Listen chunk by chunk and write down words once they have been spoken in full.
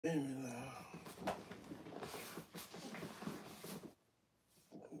Oh,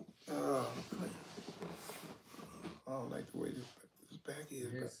 I don't like the way this back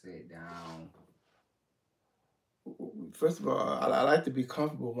is. Just sit down. First of all, I like to be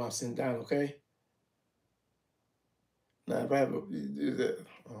comfortable while I'm sitting down, okay? Now, if I have a...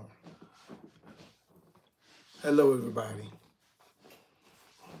 hello, everybody.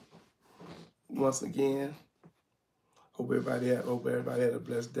 Once again, hope everybody had a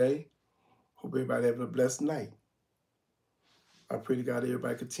blessed day. Hope everybody having a blessed night. I pray to God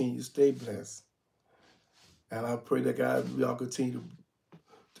everybody continue to stay blessed. And I pray that God, we all continue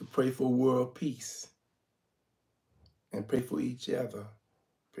to pray for world peace. And pray for each other.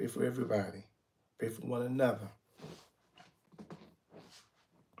 Pray for everybody. Pray for one another.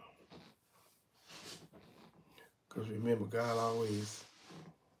 Because remember, God always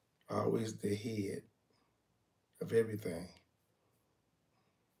the head of everything.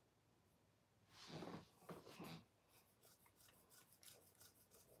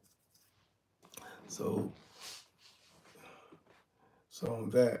 So on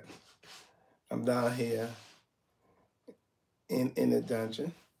that, I'm down here in the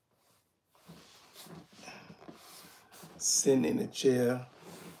dungeon, sitting in the chair,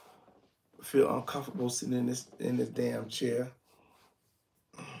 feel uncomfortable sitting in this damn chair.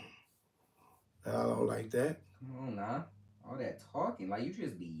 And I don't like that. Come on now. All that talking, like you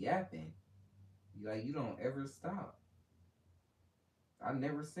just be yapping. Like you don't ever stop. I've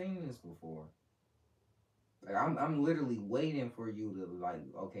never seen this before. Like I'm literally waiting for you to like,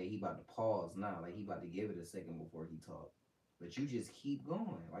 okay, he about to pause now. Like he about to give it a second before he talk. But you just keep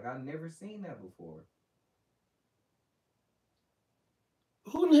going. Like I've never seen that before.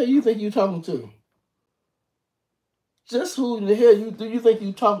 Who the hell you think you talking to? Just who in the hell do you think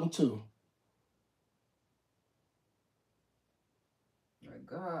you talking to? My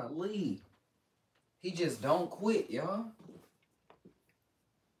golly. He just don't quit, y'all.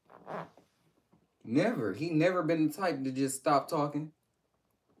 Never. He never been the type to just stop talking.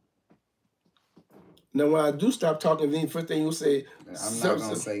 Now, when I do stop talking, then first thing you'll say... I'm not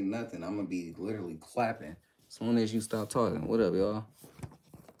going to say nothing. I'm going to be literally clapping. As soon as you stop talking. What up, y'all?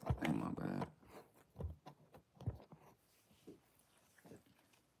 Ain't my bad.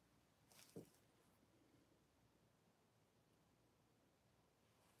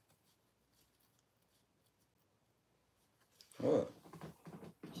 What?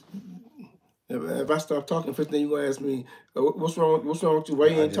 If I stop talking, first thing you're going to ask me, what's wrong with you? Why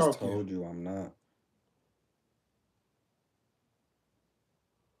you ain't talking? I just told you I'm not.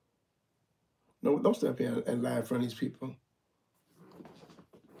 No, don't step here and lie in front of these people.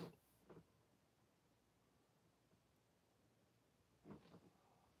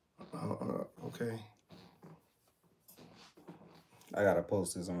 Okay. I got to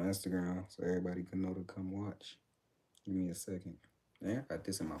post this on Instagram so everybody can know to come watch. Give me a second. Yeah, I got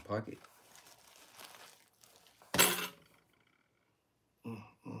this in my pocket.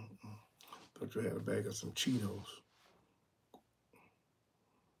 Thought you had a bag of some Cheetos.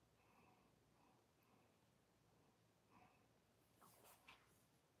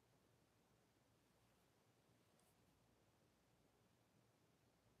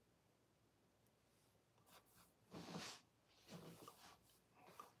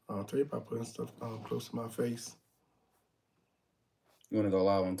 I'll tell you about putting stuff close to my face. You want to go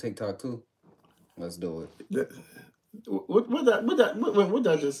live on TikTok too? Let's do it. What did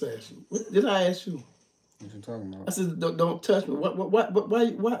I just ask you? What did I ask you? What you talking about? I said, don't touch me. Why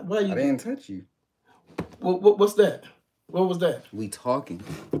you? I didn't touch you. What's that? What was that? We talking.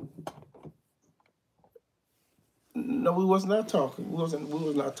 No, we was not talking. We was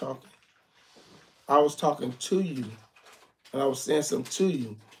not talking. I was talking to you, and I was saying something to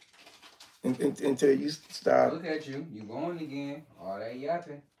you, until you start. Look at you. You going again? All that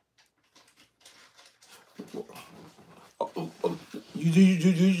yapping. Do you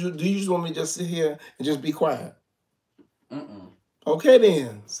just want me to just sit here and just be quiet? Okay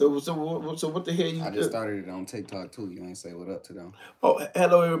then. So what the hell you? I just started it on TikTok too. You ain't say what up to them. Oh,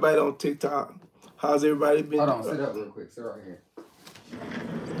 hello everybody on TikTok. How's everybody been? Hold on, sit up real quick. Sit right here.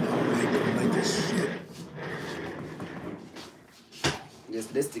 I don't like this shit.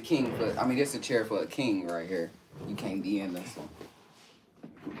 This the king for. I mean, this the chair for a king right here. You can't be in this one.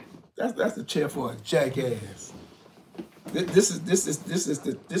 That's the chair for a jackass. This is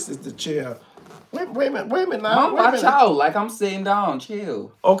the chair. Wait a minute now. Watch out! Like I'm sitting down.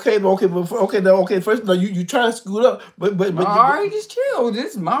 Chill. Okay. First, no, you trying to scoot up, but all right, just chill.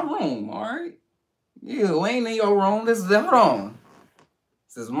 This is my room. All right. You ain't in your room. This is hold on.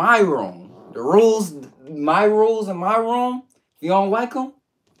 This is my room. The rules, my rules in my room. If you don't like them,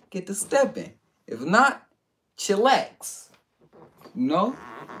 get to stepping. If not, chillax. You know?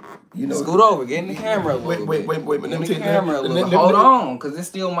 Scoot over, get in the camera a little bit. Wait. Get in the camera a little bit. Hold on, because it's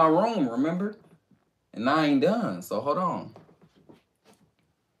still my room, remember? And I ain't done, so hold on.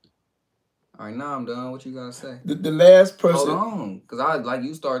 All right, now I'm done. What you gotta say? The last person. Hold on, because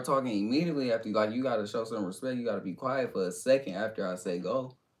you start talking immediately after, you gotta show some respect. You gotta be quiet for a second after I say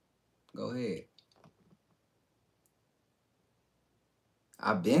go. Go ahead.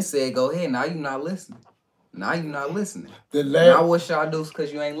 I've been said go ahead. Now you not listening. Now what should I do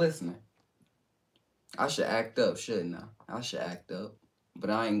because you ain't listening? I should act up, shouldn't I? I should act up. But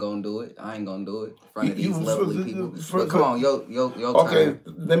I ain't gonna do it. In front of these lovely people. But come on, yo okay, turn.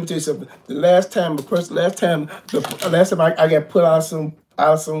 Let me tell you something. The last time I got put out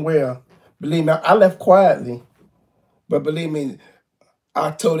somewhere, believe me, I left quietly. But believe me,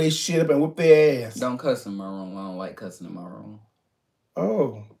 I tore their shit up and whooped their ass. Don't cuss in my room. I don't like cussing in my room.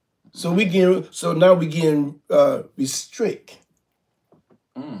 Oh. So now we getting restrict.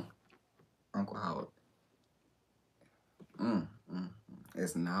 Uncle Howard.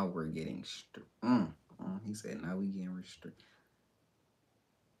 It's now we're getting he said now we getting restricted.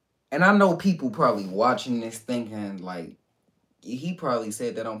 And I know people probably watching this thinking like he probably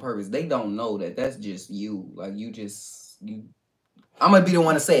said that on purpose. They don't know that that's just you. Like you. I'm gonna be the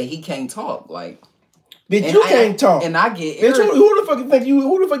one to say he can't talk. Like bitch, you can't talk. And I get bitch, who the fuck you think you?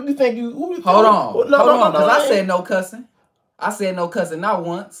 Who the fuck you think you? Hold on, because I said no cussing. I said no cussing, not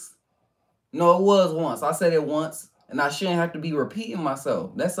once. No, it was once. I said it once, and I shouldn't have to be repeating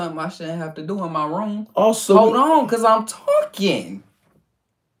myself. That's something I shouldn't have to do in my room. Also, hold on, because I'm talking.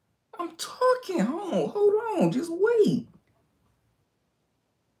 Hold on, just wait.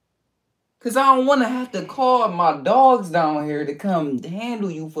 Because I don't want to have to call my dogs down here to come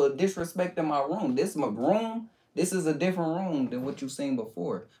handle you for disrespecting my room. This is my room. This is a different room than what you've seen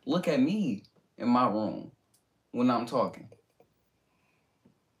before. Look at me in my room when I'm talking.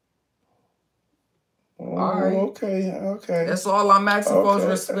 Oh, all right. Okay. That's all I'm asking for is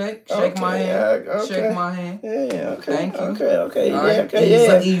respect. Shake my hand. Shake my hand. Yeah, okay. Thank you. Okay. All right.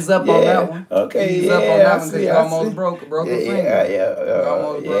 Yeah, okay. Ease up on that one. Okay. Ease up on that one because you almost broke a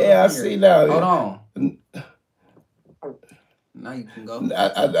finger. Yeah, I see now. Hold on. Now you can go.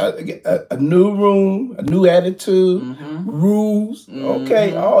 A new room, a new attitude, rules.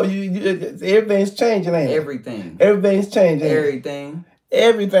 Okay. Everything's changing, ain't it? Everything's changing.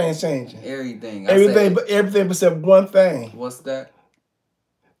 Everything's changing. Everything except one thing. What's that?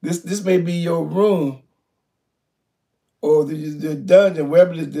 This may be your room or the dungeon,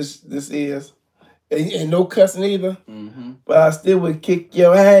 wherever this is. Ain't no cussing either. But I still would kick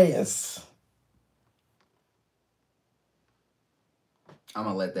your ass. I'm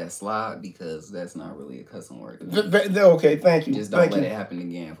gonna let that slide because that's not really a cussing word. Okay, thank you. Just don't let it happen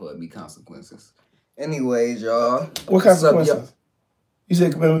again for it be consequences. Anyways, y'all. What consequences? You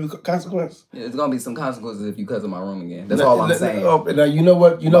said consequences? Yeah, it's gonna be some consequences if you cuss in my room again. That's all I'm saying. Now you know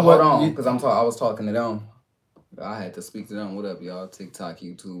what? Hold on, because I was talking to them. I had to speak to them. What up, y'all? TikTok,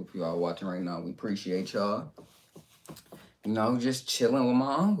 YouTube, if y'all watching right now, we appreciate y'all. You know, just chilling with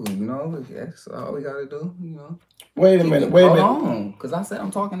my uncle. You know, that's all we gotta do. You know. Wait a minute. Hold on, because I said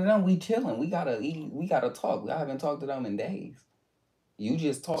I'm talking to them. We chilling. We gotta eat. We gotta talk. I haven't talked to them in days. You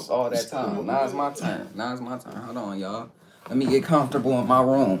just talked all that time. Now it's my turn. Hold on, y'all. Let me get comfortable in my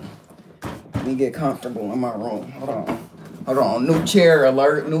room. Hold on. New chair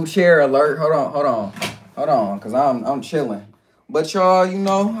alert. Hold on, because I'm chilling. But y'all, you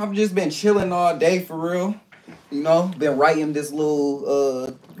know, I've just been chilling all day for real. You know, been writing this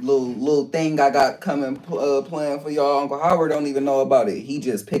little thing I got coming playing for y'all. Uncle Howard don't even know about it. He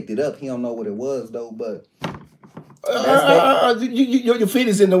just picked it up. He don't know what it was though, but your feet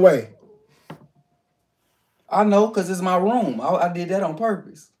is in the way. I know, because it's my room. I did that on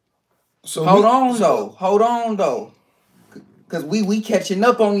purpose. So hold on though. Because we catching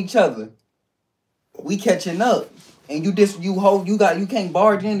up on each other. We catching up. And you can't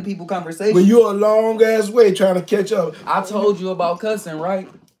barge into people's conversation. Well, you're a long ass way trying to catch up. I told you about cussing, right?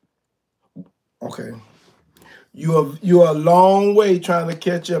 Okay. You're a long way trying to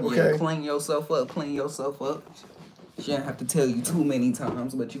catch up, okay? Yeah, clean yourself up. Shouldn't have to tell you too many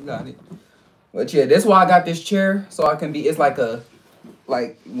times, but you got it. But yeah, that's why I got this chair, so I can be, it's like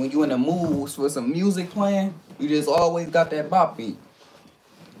when you in the mood for some music playing, you just always got that bop beat.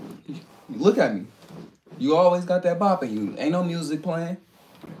 Look at me. You always got that bop in you. Ain't no music playing,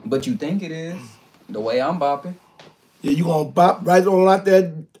 but you think it is, the way I'm bopping. Yeah, you gonna bop right on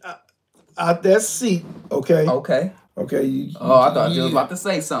out that seat, okay? Okay. I thought you was about to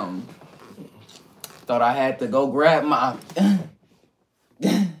say something. Thought I had to go grab my...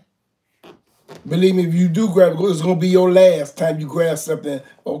 Believe me, if you do grab it, it's gonna be your last time you grab something.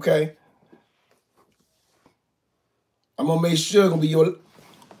 Okay. I'm gonna make sure it's gonna be your.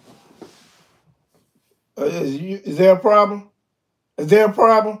 Is there a problem? Is there a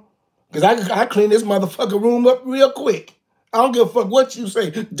problem? Because I clean this motherfucking room up real quick. I don't give a fuck what you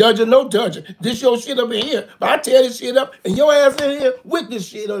say. Judge or no judge. This your shit up in here. But I tear this shit up and your ass in here with this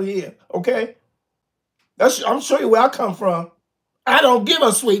shit up here. Okay? I'm showing you where I come from. I don't give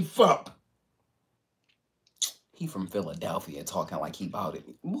a sweet fuck. He from Philadelphia talking like he about it.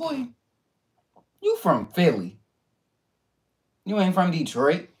 Boy, you from Philly. You ain't from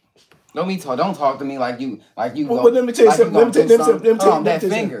Detroit. Don't talk to me like you. Well, let me tell you something. Let me tell you something.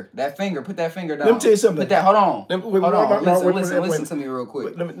 That finger. Put that finger down. Let me tell you something. Put that. Hold on. Listen to me real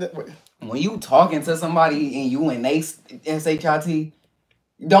quick. When you talking to somebody and you and they SHIT,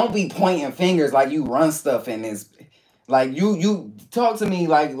 don't be pointing fingers like you run stuff and it's like you talk to me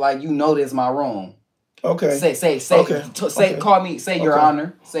like you know this my room. Okay. Say call me. Say your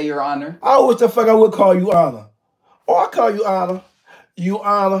honor. Say your honor. I wish the fuck I would call you honor. Oh, I call you honor. You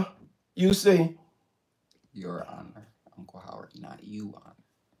honor. You see. Your honor, Uncle Howard, not you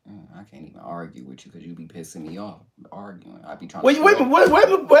honor. I can't even argue with you because you be pissing me off arguing. I be trying. Wait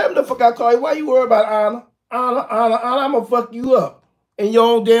the fuck I call you? Why you worry about honor? Honor. I'm gonna fuck you up in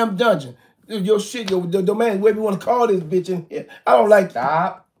your own damn dungeon. Your shit, the domain, whatever you want to call this bitch in here. I don't like.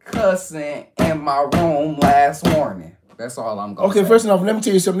 Stop cussing in my room last morning. That's all I'm going to say. Okay, first off, let me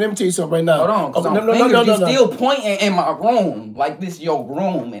tell you something right now. Hold on, because you're still pointing in my room like this your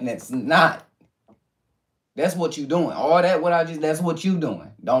room, and it's not. That's what you doing. All that that's what you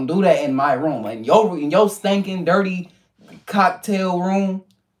doing. Don't do that in my room. In your stinking, dirty cocktail room.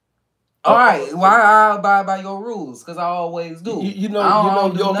 All right, why I abide by your rules? Because I always do. Okay,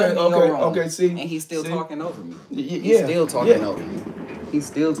 see. And he's still talking over me. He's still talking over me. He's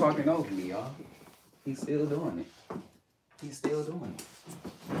still talking over me, y'all. He's still doing it. He's still doing it.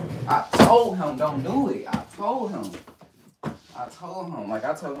 I told him don't do it. I told him. I told him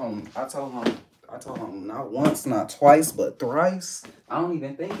not once, not twice, but thrice. I don't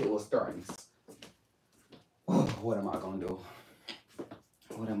even think it was thrice. Oh, what am I gonna do?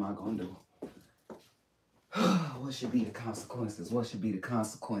 What am I gonna do? What should be the consequences? What should be the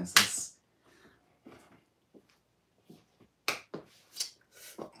consequences?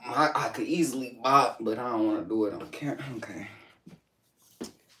 I could easily bop, but I don't want to do it on camera. Okay.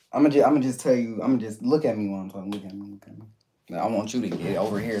 I'm gonna just tell you. I'm gonna just look at me while I'm talking. Look at me. Now, I want you to get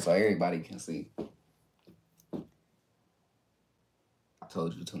over here so everybody can see. I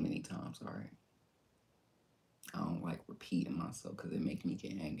told you too many times. All right. I don't like repeating myself because it makes me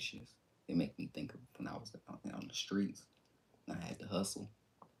get anxious. It makes me think of when I was on the streets. And I had to hustle.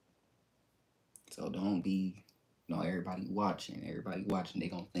 So don't be. Everybody watching, they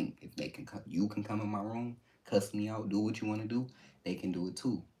gonna think if they can come, you can come in my room, cuss me out, do what you want to do, they can do it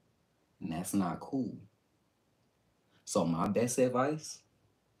too. And that's not cool. So my best advice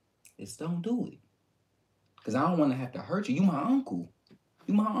is don't do it. Because I don't want to have to hurt you. You my uncle.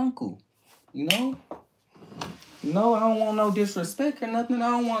 You know? No, I don't want no disrespect or nothing.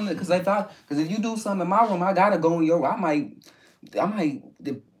 I don't want to, because if you do something in my room, I gotta go in your room. I might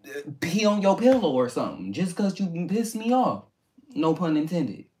pee on your pillow or something just because you piss me off. No pun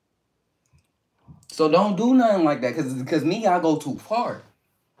intended. So don't do nothing like that because me, I go too far.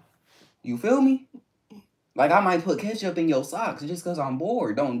 You feel me? Like I might put ketchup in your socks just because I'm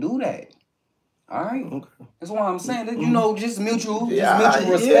bored. Don't do that. All right? Okay. That's why I'm saying that, just mutual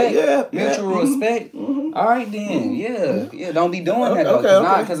respect. Mutual respect. Mm-hmm. All right then. Yeah. Don't be doing that though.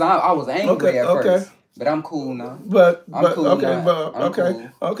 Because I was angry at first. But I'm cool now. But the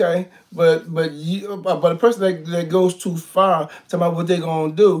person that goes too far, talking about what they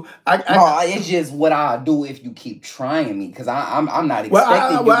gonna do. It's just what I do if you keep trying me, because I'm not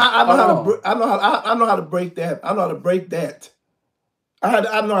expecting you. I know how to break that. I know how to break that.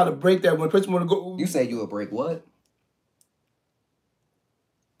 I know how to break that when a person want to go. You say you would break what?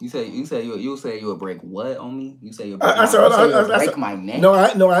 You say you would break what on me? You say you would break my neck? No,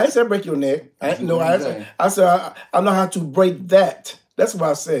 I ain't said break your neck. I said I know how to break that. That's what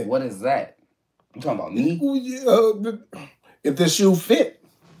I said. What is that? You talking about me? If the shoe fit.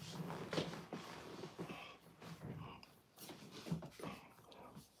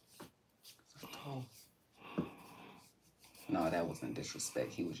 No, that wasn't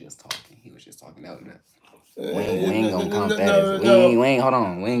disrespect. He was just talking. We ain't gonna count that as hold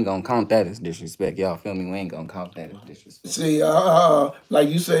on. We ain't gonna count that as disrespect. Y'all feel me? We ain't gonna count that as disrespect. See, like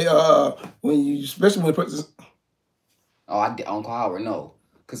you say, when you, especially when a person. Oh, Uncle Howard, no.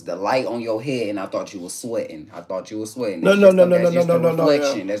 Cause the light on your head, and I thought you was sweating. I thought you was sweating. No. That's just the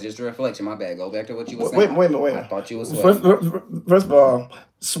reflection. That's just a reflection. My bad. Go back to what you were saying. Wait a minute. I thought you was sweating. First of all,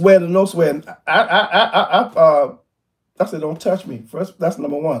 sweating or no sweating, I said don't touch me. First, that's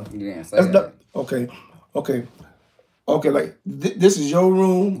number one. You didn't say that. Okay. Like this is your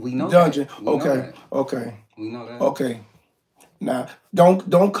room. We know dungeon. That. We know that. Okay. We know that. Okay. Now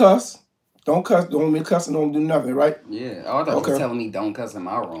don't cuss. Don't cuss. Don't be cussing. Don't do nothing. Right? Yeah. Oh, I thought you were telling me don't cuss in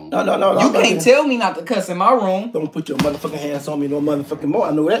my room. No. You can't tell me not to cuss in my room. Don't put your motherfucking hands on me no motherfucking more.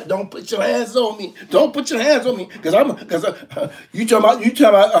 I know that. Don't put your hands on me. Don't put your hands on me. Cause you talking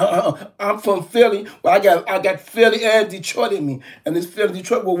about I'm from Philly. Well, I got Philly and Detroit in me. And this Philly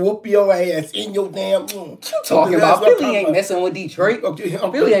Detroit will whoop your ass in your damn room. What you talking about? Philly ain't messing with Detroit.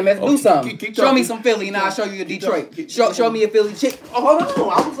 Philly ain't messing. Do something. Show me some Philly and I'll show you a Detroit. Show me a Philly chick. Oh, hold on.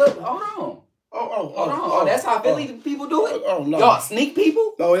 Hold on. Hold on. Oh, that's how Philly people do it? Oh, no. Y'all sneak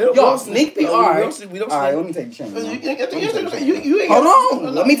people? No, y'all sneak people? All right. We don't all right, let me take the chain off. Hold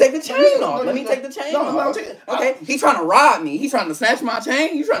on. Let me take the chain off. Let me take the chain off. Okay, he trying to rob me. He trying to snatch my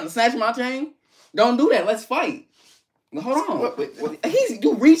chain. You trying to snatch my chain? Don't do that. Let's fight. Hold on.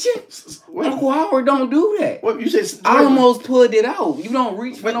 You reaching? Uncle Howard don't do that. What you said? I almost pulled it out. You don't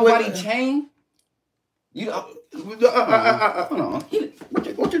reach for nobody's chain. You don't. Hold on. What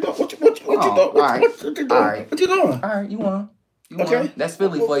you doing? All right. All right, you won. Okay. That's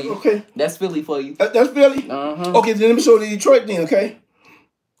Philly for you. Okay. That's Philly for you. That's Philly? Uh-huh. Okay, then let me show you Detroit then, okay?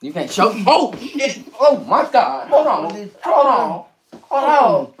 You can't show. Oh, shit. Oh, my God. Hold on.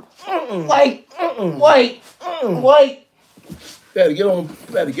 Wait. Better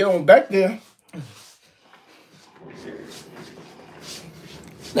get on back there.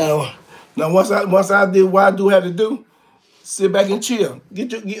 Now once I did what I do have to do, sit back and chill. Get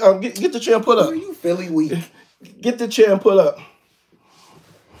the chair and pull up. You Philly weak. Get the chair and pull up.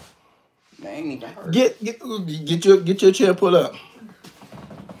 That ain't even hurt. Get your chair and pull up.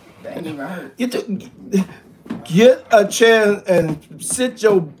 That ain't even hurt. Get a chair and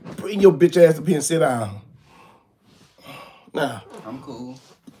bring your bitch ass up here and sit down. Now. I'm cool.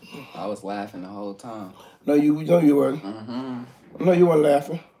 I was laughing the whole time. No, you weren't. Mm-hmm. No, you weren't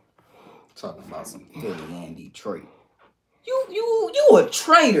laughing. Talking about some Philly and Detroit. You a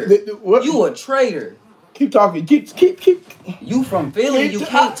traitor. What? You a traitor. Keep talking. Keep. You from Philly. You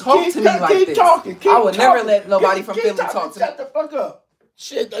can't talk to me like this. Keep talking. I would never let nobody from Philly talk to me. Shut the fuck up.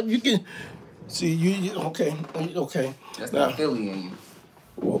 Shit, you can. See, you okay. That's not Philly in you.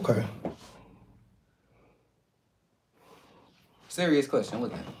 Okay. Serious question.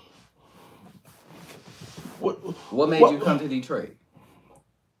 Look at it. What made you come to Detroit?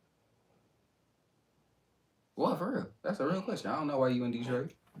 What, for real? That's a real question. I don't know why you in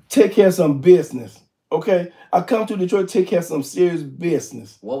Detroit. Take care of some business. Okay? I come to Detroit to take care of some serious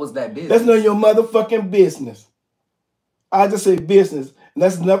business. What was that business? That's none of your motherfucking business. I just say business. And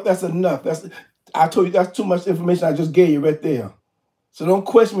that's enough. I told you that's too much information I just gave you right there. So don't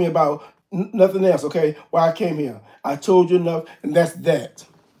question me about nothing else, okay? Why I came here. I told you enough, and that's that.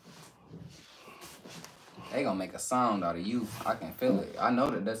 They gonna make a sound out of you. I can feel it. I know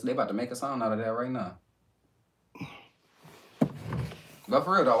that they about to make a sound out of that right now. But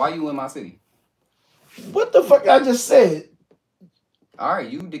for real though, why you in my city? What the fuck I just said? All right,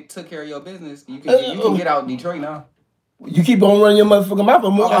 you took care of your business. You can get out of Detroit now. You keep on running your motherfucking mouth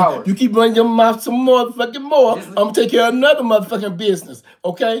more. You keep running your mouth some motherfucking more. I'm gonna take care of another motherfucking business.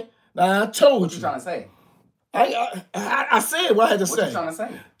 Okay? Now I told you. What you trying to say? I said what I had to say. What you trying to say?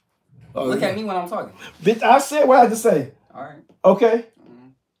 Look at me when I'm talking. Bitch, I said what I had to say. All right. Okay?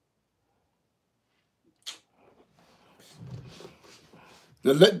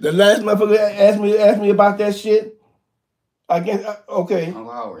 The last motherfucker asked me about that shit. I guess, okay.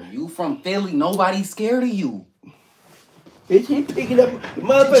 Uncle Howard, you from Philly. Nobody's scared of you. Bitch, he picking up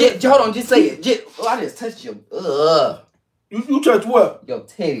motherfucker. Hold on, just say it. I just touched your. You touched what? Your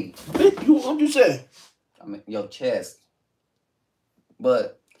titty. Bitch, what you say? I mean, your chest.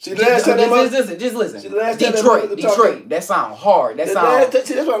 But. See, just listen. Detroit. That sound hard. That's what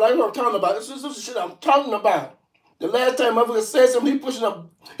I'm talking about. This is the shit I'm talking about. The last time motherfucker said something,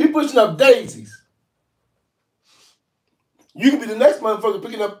 he pushing up daisies. You can be the next motherfucker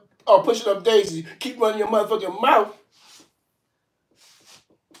picking up or pushing up daisies. Keep running your motherfucking mouth.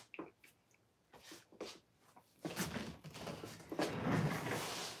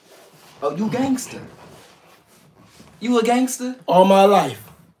 Oh, you gangster. You a gangster? All my life.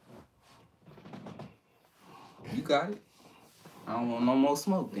 You got it. I don't want no more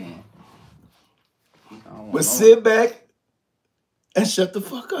smoke then. But sit back and shut the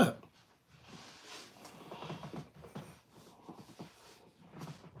fuck up.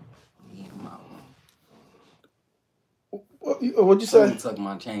 What'd you say? You took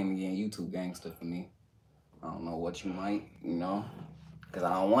my chain again. You too gangster for me. I don't know what you might, you know, because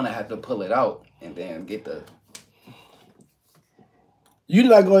I don't want to have to pull it out and then get the. You're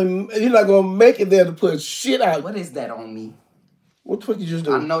not gonna make it there to put shit out. What is that on me? What the fuck you just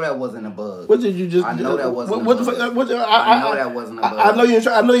do? I know that wasn't a bug. What did you just? I know that wasn't what a bug. The fuck? I know that wasn't a bug. I know you.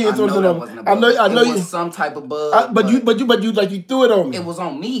 I know you ain't throwing it on me. I know you. Some type of bug. But you like you threw it on me. It was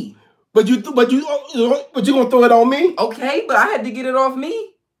on me. But you gonna throw it on me? Okay, but I had to get it off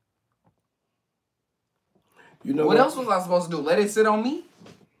me. You know what else was I supposed to do? Let it sit on me?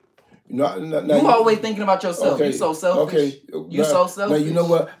 You always thinking about yourself. Okay, you so selfish. Okay. You so selfish. Now you know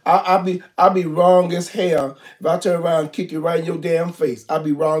what? I'll be wrong as hell if I turn around and kick you right in your damn face. I'll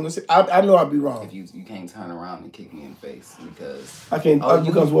be wrong as I know I'll be wrong. If you can't turn around and kick me in the face because I can't.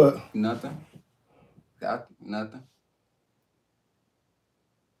 Because what? Nothing. Nothing.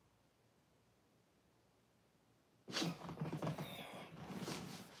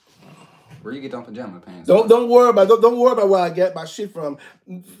 Where you get them pajama pants? Don't worry about where I get my shit from.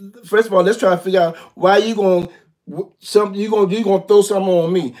 First of all, let's try to figure out why you gonna throw something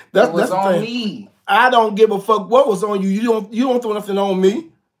on me. That's on me. I don't give a fuck what was on you. You don't throw nothing on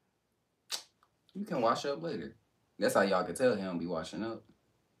me. You can wash up later. That's how y'all can tell he don't be washing up.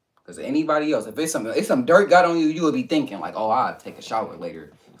 Because anybody else, if some dirt got on you, you would be thinking like, oh, I'll take a shower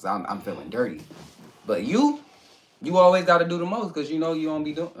later because I'm feeling dirty. But you always got to do the most because you know you don't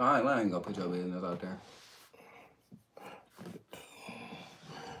be doing. I ain't gonna put your business out there.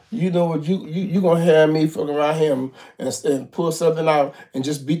 You know what? You gonna have me fucking around him and pull something out and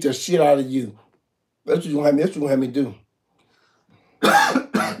just beat the shit out of you. That's what you gonna have me. That's what you gonna have me do.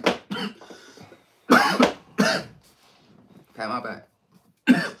 Pat my back.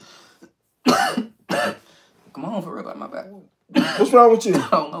 Come on, for real, pat my back. What's wrong with you? I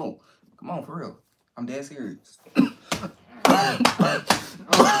don't know. Come on, for real. I'm dead serious.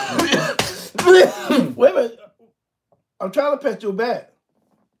 Wait a minute. I'm trying to pat your back.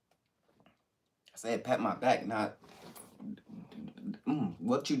 I said pat my back, not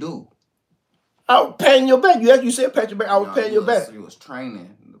what you do. I was patting your back. You said pat your back. I was patting your back. You was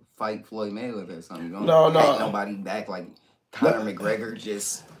training to fight Floyd Mayweather or something. You don't no. pat nobody back like Conor McGregor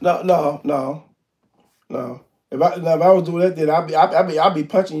just. No. If I was doing that, then I'll be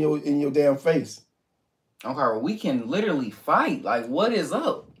punching you in your damn face. Okay, well, we can literally fight. Like, what is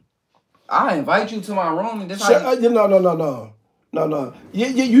up? I invite you to my room and this. No. You invite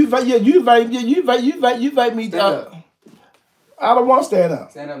me. Stand up. I don't want to stand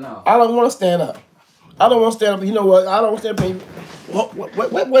up. Stand up now. I don't want to stand up. I don't want to stand up. You know what? I don't want to stand up. Wait,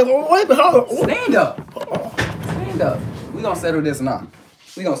 hold on. Stand up. Stand up. We gonna settle this now.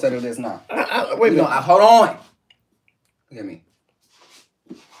 Wait a minute. Hold on. Look at me.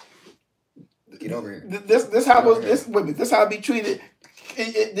 Get over here. This how I be treated.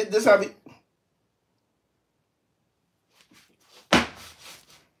 This how I be.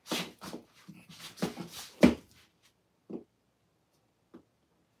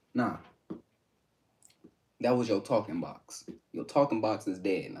 Nah. That was your talking box. Your talking box is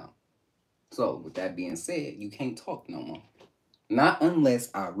dead now. So, with that being said, you can't talk no more. Not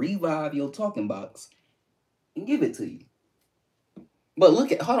unless I revive your talking box and give it to you. But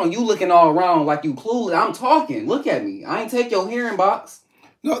hold on, you looking all around like you clueless. I'm talking. Look at me. I ain't take your hearing box.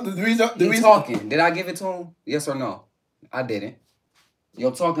 No, the reason talking. Did I give it to him? Yes or no? I didn't.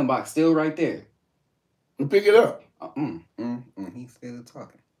 Your talking box still right there. Pick it up. He's still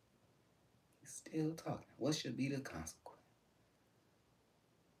talking. What should be the consequence?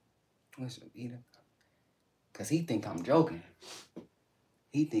 Because he think I'm joking.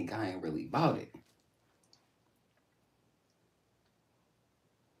 He think I ain't really about it.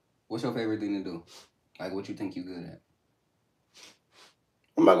 What's your favorite thing to do? Like, what you think you good at?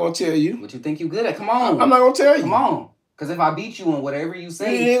 I'm not going to tell you. What you think you good at? Come on. I'm not going to tell you. Come on. Because if I beat you on whatever you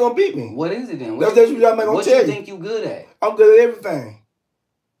say... You ain't going to beat me. What is it then? That's what I'm not going to tell you. What you think you good at? I'm good at everything.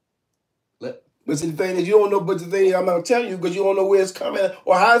 Look. But see, the thing is, you don't know, but the thing is, I'm not going to tell you because you don't know where it's coming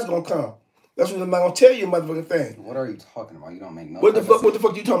or how it's going to come. That's what I'm not going to tell you, motherfucking thing. What are you talking about? You don't make no What the fuck you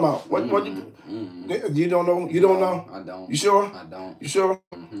talking about? You don't know? You don't know? I don't. You sure? I don't. You sure?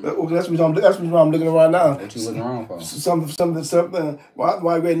 Okay, that's what I'm looking around now. What you looking around for? Something. Why I go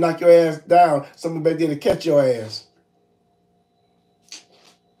ahead and knock your ass down? Something back there to catch your ass.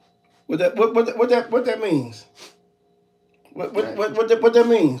 What that means? What that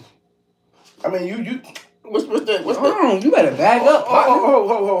means? I mean, you. What's that? Hold on, you better back up, partner.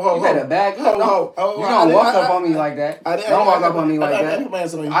 You better back up. You don't walk up on me like that. Don't walk up on me like that.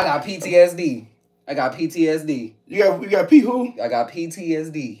 I got PTSD. You got P who? I got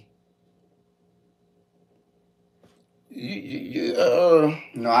PTSD.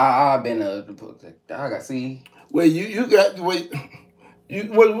 No, I've been I got see. Well, you got wait.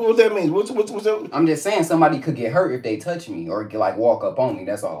 What that means? What's that? I'm just saying somebody could get hurt if they touch me or like walk up on me.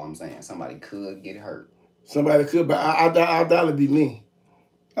 That's all I'm saying. Somebody could get hurt. Somebody could, but I doubt it'd be me.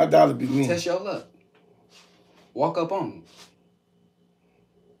 I doubt it'd be me. Test your luck. Walk up on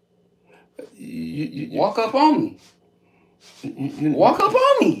me. Walk up on me. Walk up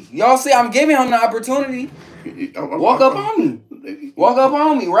on me. Y'all see, I'm giving him the opportunity. Walk up on me. Walk up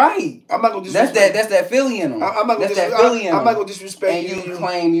on me, right? I'm not gonna disrespect. That's that Philly in him. I'm not gonna disrespect and you.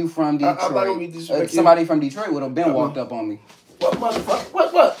 claim you from Detroit. I'm not gonna be disrespectful. Somebody from Detroit would have been walked up on me. What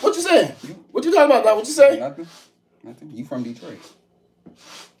motherfucker? What you saying? What you talking about now? What you saying? Nothing. You from Detroit?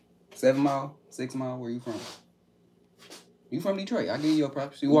 7 Mile, 6 Mile. Where you from? You from Detroit? I give you your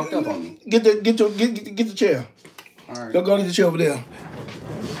props. You walked up on me. Get the chair. All right. Go get the chair over there.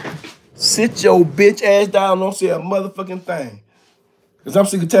 Sit your bitch ass down. Don't say a motherfucking thing. Cause I'm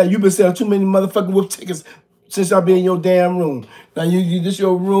sick of telling you, you've been selling too many motherfucking whip tickets since I've been in your damn room. Now you this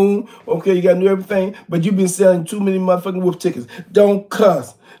your room, okay? You got new everything, but you've been selling too many motherfucking whip tickets. Don't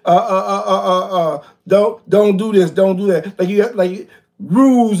cuss. Don't do this. Don't do that. Like you got like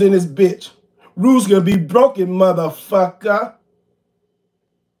rules in this bitch. Rules gonna be broken, motherfucker.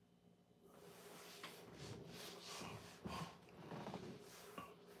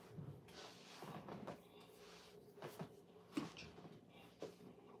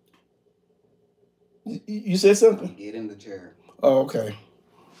 You said something? Get in the chair. Oh, okay.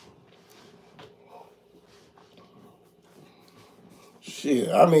 Shit,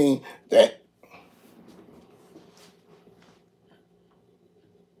 I mean, that...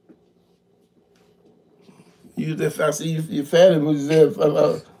 You that I see you fat and was there.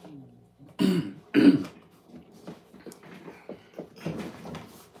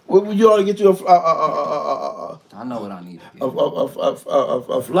 What you ought to get you I know what I need.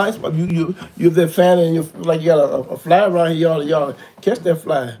 A fly spot. You're that fan and you like you got a fly around here. Y'all catch that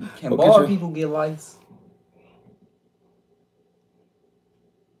fly. Can bald people get lice?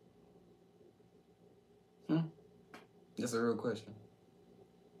 That's a real question.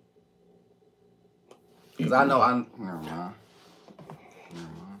 Cause I know I'm. Never mind.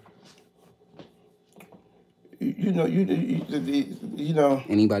 You know.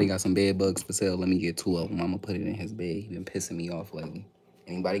 Anybody got some bed bugs for sale? Let me get 2 of them. I'm gonna put it in his bed. He been pissing me off lately.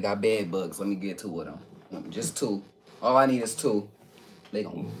 Anybody got bed bugs? Let me get 2 of them. Just 2. All I need is 2. They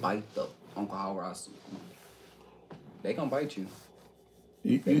gonna bite the Uncle Howrasu. They gonna bite you.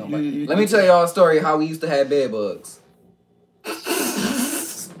 Let me tell y'all a story how we used to have bed bugs.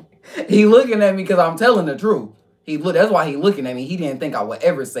 He looking at me because I'm telling the truth. That's why he looking at me. He didn't think I would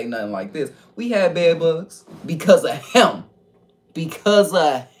ever say nothing like this. We had bed bugs because of him. Because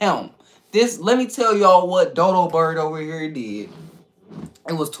of him. Let me tell y'all what Dodo Bird over here did.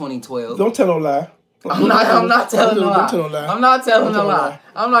 It was 2012. Don't tell no lie. I'm not telling no lie. I'm not telling no lie.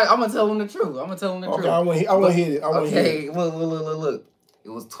 I'm gonna tell him the truth. I'm gonna tell him the truth. I want to hear it. Okay, look. It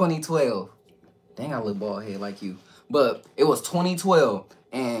was 2012. Dang, I look bald head like you. But it was 2012,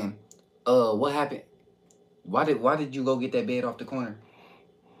 and what happened? Why did you go get that bed off the corner?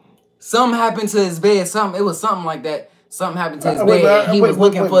 Something happened to his bed. It was something like that. Something happened to his bed. He was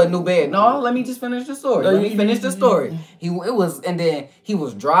looking for a new bed. No, let me just finish the story. Let me finish the story. And then he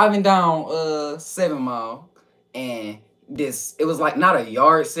was driving down 7 Mile, and it was like not a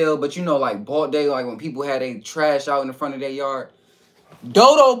yard sale, but you know, like bought day, like when people had their trash out in the front of their yard.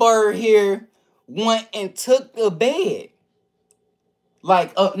 Dodo Bird here went and took the bed.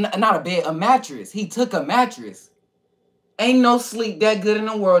 Like, not a bed, a mattress. He took a mattress. Ain't no sleep that good in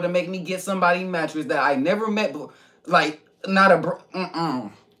the world to make me get somebody mattress that I never met before. Like, not a...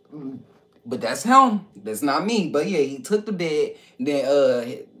 But that's him. That's not me. But yeah, he took the bed.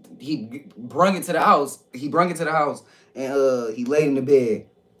 Then he brung it to the house. And he laid in the bed.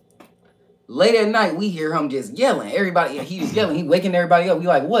 Late at night, we hear him just yelling. Everybody, he was yelling. He waking everybody up. We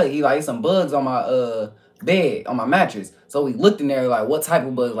like, what? He like, some bugs on my bed, on my mattress. So we looked in there like, what type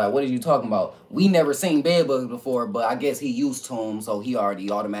of bugs? Like, what are you talking about? We never seen bed bugs before, but I guess he used to them, so he already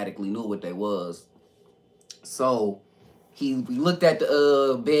automatically knew what they was. So we looked at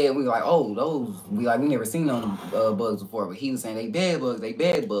the bed, and we were like, oh, those, we never seen them bugs before. But he was saying, they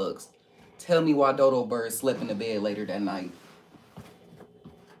bed bugs. Tell me why Dodo Bird slept in the bed later that night.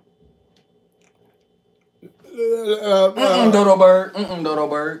 Dodo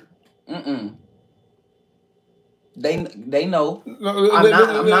Bird. They know.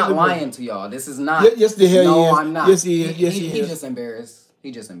 I'm not lying to y'all. This is not. Yes, the hell no, he is. I'm not. Yes, he is. Yes, he is. He's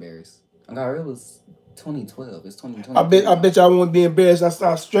just embarrassed. I got it was 2012. It's 2020. I bet y'all won't be embarrassed. I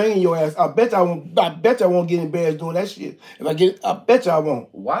start stringing your ass. I bet y'all won't get embarrassed doing that shit. If I get, I bet y'all won't.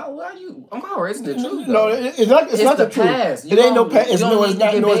 Why you? I'm sorry, it's the truth. No, it's not the truth. Past. It ain't no past. You don't It's need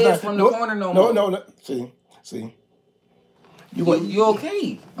to get not. beds from the corner no more. No. See. You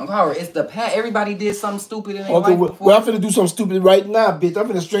okay? I'm sorry, it's the past. Everybody did something stupid in their Okay, life before. well, I'm finna do something stupid right now, bitch. I'm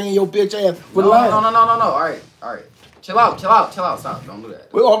finna string your bitch ass with No. line. All right. Chill out. Stop. Don't do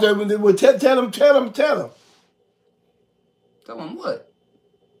that. Well, okay, well, tell him. Tell them what?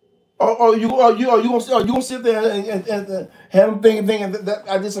 You gonna sit there and have him thinking that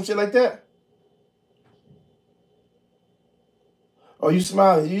I did some shit like that? Oh, you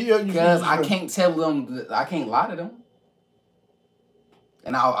smiling? Because I can't tell them. I can't lie to them.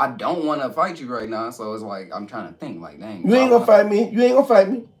 And I don't want to fight you right now, so it's like I'm trying to think. Like, dang, you ain't gonna fight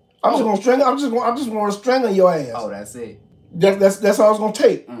me. I'm just gonna strangle. I'm just gonna strangle your ass. Oh, that's it. That's all it's gonna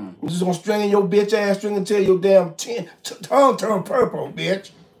take. I'm just gonna strangle your bitch ass, string till your damn tongue turn purple,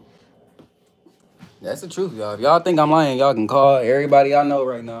 bitch. That's the truth, y'all. If y'all think I'm lying, y'all can call everybody I know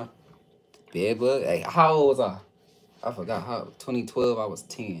right now. Big Bud. Hey, how old was I? I forgot how. 2012, I was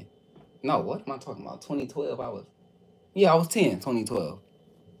 10. No, what am I talking about? 2012, I was 10. 2012.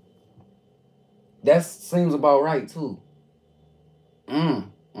 That seems about right too.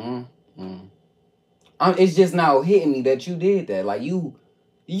 It's just now hitting me that you did that. Like you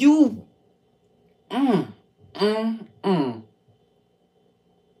You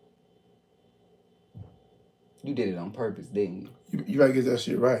did it on purpose, didn't you? You gotta get that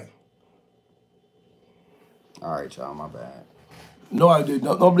shit right. All right, y'all, my bad. No, I did.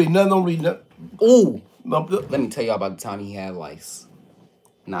 Don't believe nothing. Ooh. No, Let me tell y'all about the time he had lice.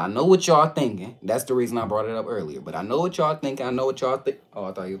 Now, I know what y'all thinking. That's the reason I brought it up earlier. But I know what y'all thinking. I know what y'all think. Oh,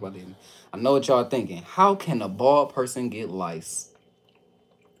 I thought you was about to hit me. I know what y'all thinking. How can a bald person get lice?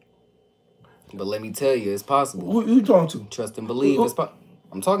 But let me tell you, it's possible. Who you talking to? Trust and believe. It's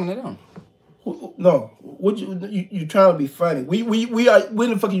I'm talking to them. No, what you trying to be funny? We are. Where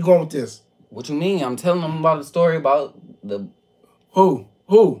the fuck are you going with this? What you mean? I'm telling them about the story about the. Who?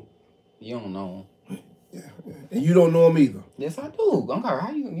 You don't know. Yeah. And you don't know him either. Yes, I do. I'm sorry.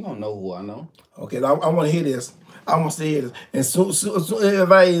 How you don't know who I know? Okay, I want to hear this. I want to hear this. And so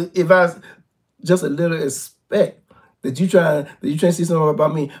if I just a little expect that you trying to see something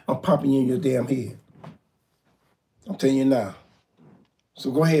about me, I'm popping you in your damn head. I'm telling you now. So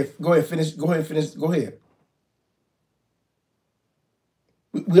go ahead, finish. Go ahead.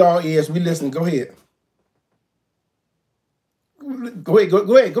 We all ears. We listen. Go ahead. Go ahead.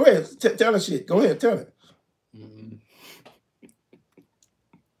 Tell the shit. Go ahead. Tell it.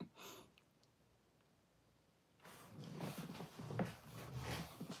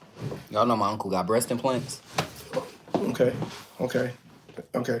 Y'all know my uncle got breast implants. Okay.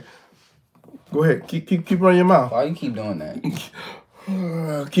 Go ahead. Keep running your mouth. Why you keep doing that?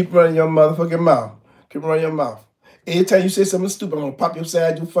 Keep running your motherfucking mouth. Keep running your mouth. Every time you say something stupid, I'm gonna pop you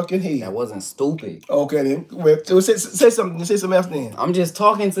upside your fucking head. That wasn't stupid. Okay then. Well, say something. Say something else then. I'm just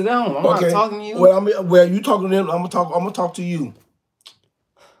talking to them. I'm not talking to you. Well, you talking to them. I'm gonna talk to you.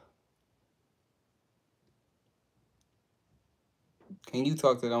 Can you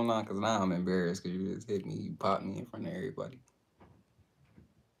talk to them now? Because now I'm embarrassed because you just hit me. You popped me in front of everybody.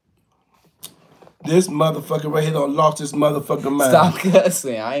 This motherfucker right here done lost his motherfucking mind. Stop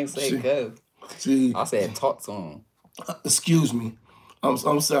cussing. I ain't say cuss. See, I said talk to him. Excuse me. I'm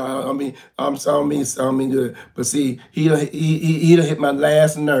sorry. I don't mean good. But see, he done hit my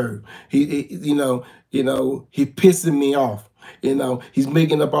last nerve. He pissing me off. He's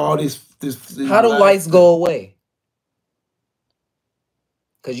making up all this. How do lights go away?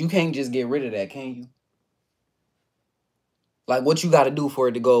 Because you can't just get rid of that, can you? Like, what you got to do for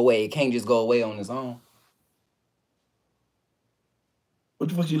it to go away? It can't just go away on its own. What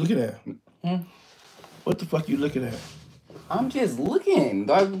the fuck you looking at? What the fuck you looking at? I'm just looking.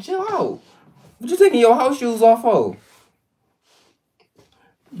 Dog, chill out. What you taking your house shoes off for?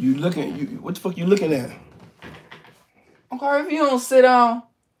 What the fuck you looking at? Okay, if you don't sit down.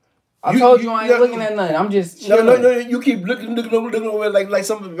 I told you I ain't looking at nothing. I'm just chilling. No. You keep looking over like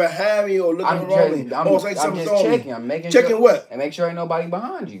something behind me or looking around me. I'm just checking. I'm making checking sure, what? And make sure ain't nobody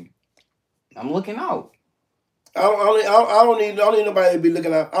behind you. I'm looking out. I don't need nobody to be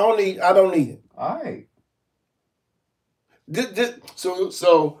looking out. I don't need it. All right.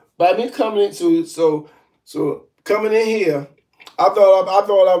 So by me coming in, so coming in here, I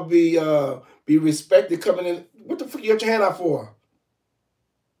thought I'd be respected coming in. What the fuck you got your hand out for?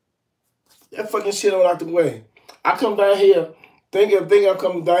 That fucking shit out the way. I come down here, thinking I'm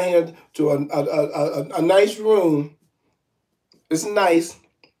coming down here to a nice room. It's nice.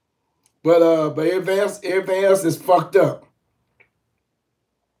 But everything else is fucked up.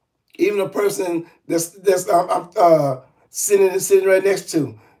 Even a person that's sitting right next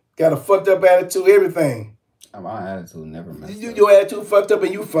to got a fucked up attitude. Everything. My attitude never messed up. Your attitude fucked up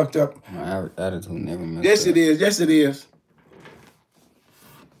and you fucked up. My attitude never messed up. Yes, it is. Yes, it is.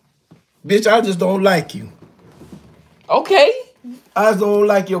 Bitch, I just don't like you. Okay. I just don't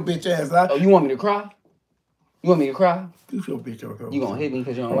like your bitch ass. Oh, you want me to cry? You want me to cry? You your bitch ass. You gonna hit me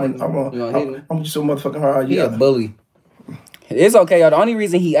because you don't like me? You gonna hit me? I'm just so motherfucking hard. He a bully. It's okay, y'all. The only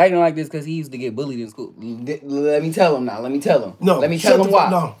reason he acting like this because he used to get bullied in school. Let me tell him now. Let me tell him. No. Let me tell him why.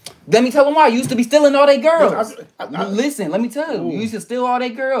 No. Let me tell him why. You used to be stealing all they girls. Listen, let me tell you. You used to steal all they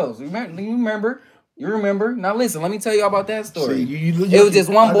girls. You remember? You remember? Now listen, let me tell y'all about that story. It was just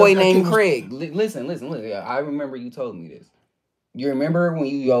one boy named Craig. Listen. Look, I remember you told me this. You remember when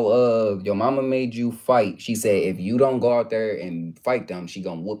your mama made you fight? She said if you don't go out there and fight them, she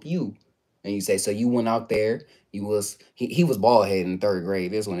gonna whoop you. And you say so you went out there. He was bald headed in 3rd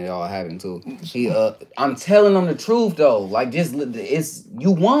grade. This when it all happened too. I'm telling them the truth though. Like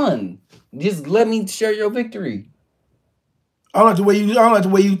you won. Just let me share your victory. I don't like the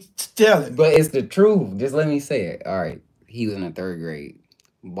way you tell it. But it's the truth. Just let me say it. All right. He was in the 3rd grade.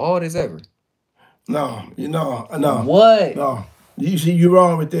 Bald as ever. No. What? No. You see, you're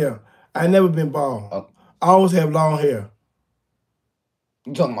wrong right there. I ain't never been bald. Oh. I always have long hair.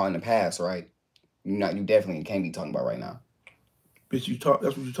 You talking about in the past, right? You definitely can't be talking about right now. Bitch, that's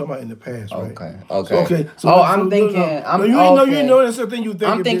what you're talking about in the past, right? Okay. So I'm thinking. You ain't know that's the thing you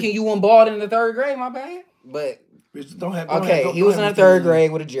think. I'm thinking you went bald in the 3rd grade. My bad, but. Bitch, he was in the 3rd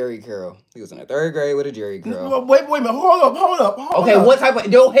grade with a Jerry curl. He was in the 3rd grade with a Jerry curl. Wait a minute. Hold up. Okay, what type of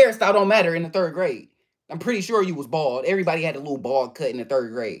your hairstyle don't matter in the 3rd grade? I'm pretty sure you was bald. Everybody had a little bald cut in the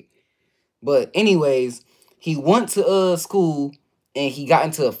 3rd grade. But anyways, he went to school and he got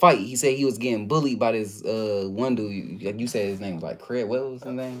into a fight. He said he was getting bullied by this one dude. Like you said, his name was like Craig. What was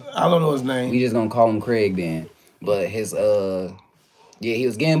his name? I don't know his name. We just gonna call him Craig then. But his he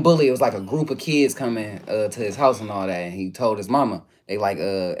was getting bullied. It was like a group of kids coming to his house and all that. And he told his mama, they like,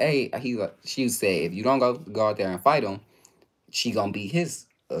 hey, she said, if you don't go out there and fight him, she gonna be his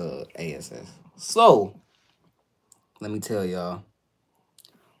ASS. So, let me tell y'all,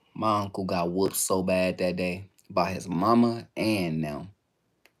 my uncle got whooped so bad that day by his mama and them.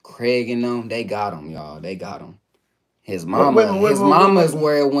 Craig and them, they got him, y'all. They got him. His mama, his mama is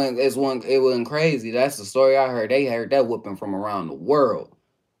where it went. It went crazy. That's the story I heard. They heard that whooping from around the world.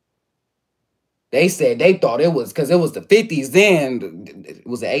 They said they thought it was because it was the 50s then.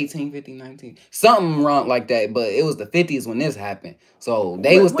 Was it 1850, 19? Something wrong like that, but it was the 50s when this happened. So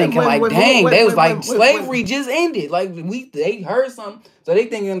they was thinking dang, they was like, slavery just ended. Like, they heard something. So they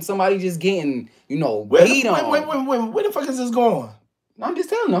thinking somebody just getting, beat on. Where the fuck is this going? I'm just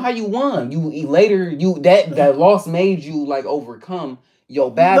telling them how you won. That loss made you like overcome your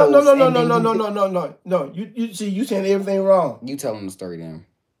battles. No. You see, you saying everything wrong. You tell them the story then.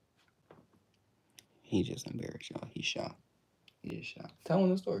 He just embarrassed y'all. He's shocked. He is shocked. Tell him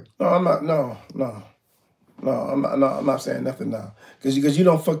the story. No, I'm not. No. I'm not saying nothing now. Because you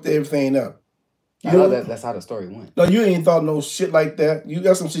don't fuck everything up. I know that's how the story went. No, you ain't thought no shit like that. You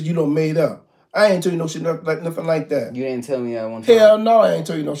got some shit you don't made up. I ain't tell you no shit nothing like that. You didn't tell me that one time. Hell no, I ain't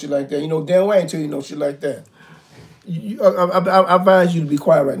tell you no shit like that. You know damn well I ain't tell you no shit like that. I advise you to be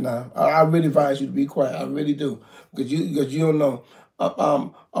quiet right now. I really advise you to be quiet. I really do. Because you don't know.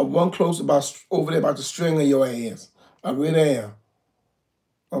 I'm one close over there about to string on your ass. I really am.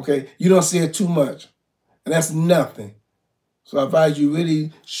 Okay? You don't see it too much. And that's nothing. So I advise you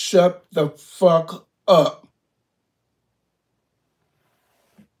really shut the fuck up.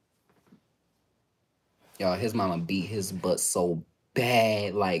 Y'all, his mama beat his butt so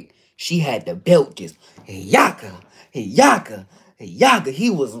bad. Like, she had the belt just, hey, yaka. He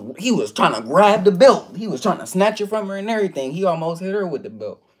was trying to grab the belt. He was trying to snatch it from her and everything. He almost hit her with the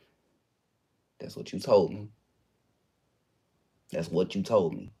belt. That's what you told me. That's what you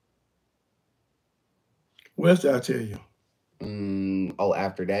told me. What else did I tell you?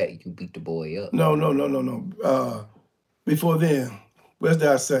 After that, you beat the boy up. No. Before then, what else did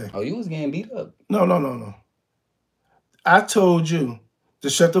I say? Oh, you was getting beat up. No. I told you to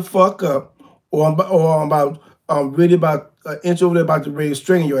shut the fuck up, or I'm really about an inch over there about to raise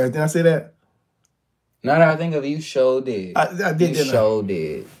string in your ass. Didn't I say that? Now that I think of it, you sure did. I did. You sure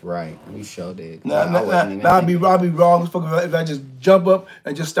did. Right. You sure did. I'll be wrong as fuck if I just jump up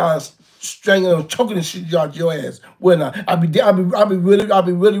and just start strangling or choking the shit out your ass, wouldn't I? I'll be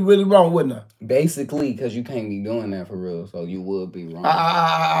really wrong, wouldn't I? Basically, because you can't be doing that for real, so you would be wrong.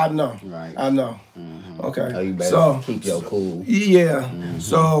 I know. Right. I know. Okay. Oh, you better So keep your cool. Yeah.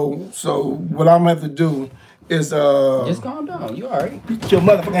 So what I'm gonna have to do is Just calm down. You alright? get your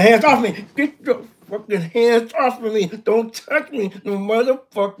motherfucking hands off me. Get your fucking hands off of me. Don't touch me no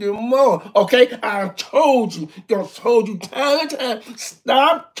motherfucking more. Okay? I told you. I told you time and time.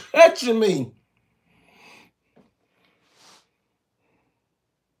 Stop touching me.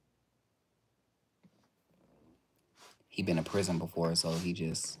 He been in prison before, so he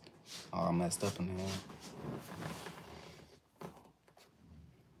just all messed up in there.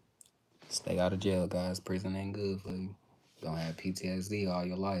 Stay out of jail, guys. Prison ain't good for you. You gonna have PTSD all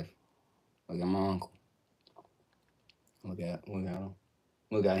your life. Look at my uncle. Look at him.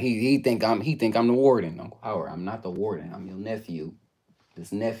 Look at he think I'm the warden, Uncle Howard. I'm not the warden. I'm your nephew.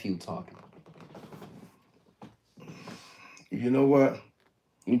 This nephew talking. You know what?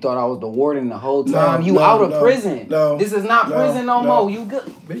 You thought I was the warden the whole time? You out of prison. No. This is not prison no more. You good.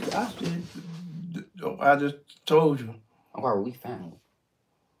 Bitch, I just told you. Uncle Howard, we family.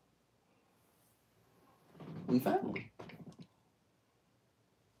 We family.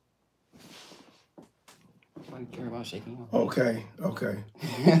 Nobody care about shaking you. Okay. Okay.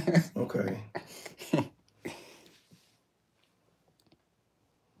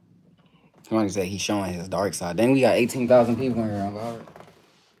 Somebody said he's showing his dark side. Dang, we got 18,000 people in here, Uncle Howard.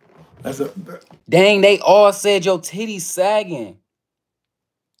 Dang, they all said your titties sagging.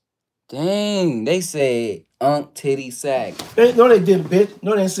 Dang, they said titty sag. No, they didn't, bitch.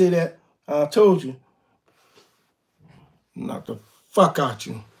 No, they didn't say that. I told you. Knock the fuck out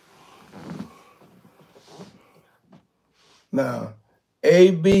you. Now,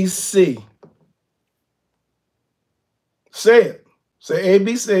 ABC. Say it. Say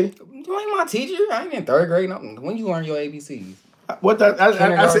ABC. You ain't my teacher. I ain't in third grade. No. When you learn your ABCs? What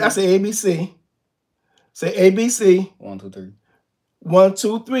I say ABC. Say ABC. 1, 2, 3. 1,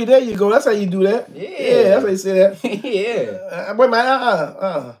 2, 3. There you go. That's how you do that. Yeah. That's how you say that. Yeah. Wait a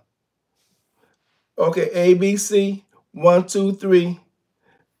minute. Okay, ABC. 1, 2, 3.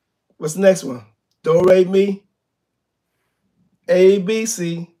 What's the next one? Do, re, mi.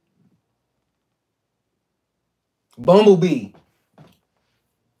 ABC. Bumblebee.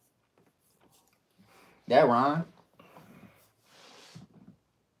 That rhyme.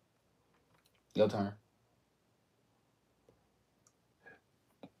 Your turn.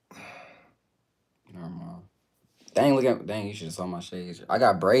 Normal. Dang, you should have saw my shades. I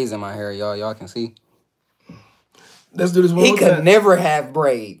got braids in my hair, y'all. Y'all can see. Let's do this one more time. He could never have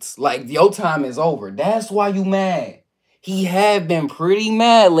braids. Like, your time is over. That's why you mad. He had been pretty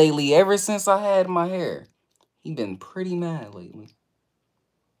mad lately ever since I had my hair. He been pretty mad lately.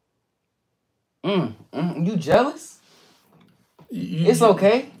 You jealous? It's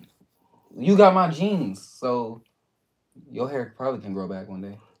okay. You got my genes, so your hair probably can grow back one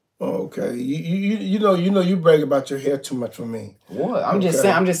day. Okay, you know you brag about your hair too much for me. What? I'm just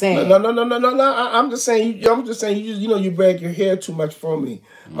saying. No. I'm just saying. You know you brag your hair too much for me.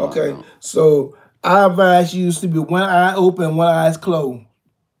 No, okay, so I advise you to be one eye open, one eye closed.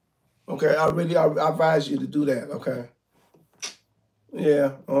 Okay, I advise you to do that. Okay.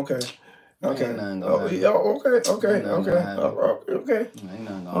 Yeah. Okay. Okay.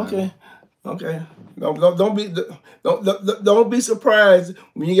 Okay. Don't be surprised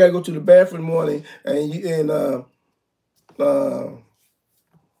when you gotta go to the bathroom in the morning and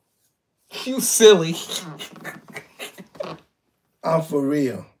you silly. I'm for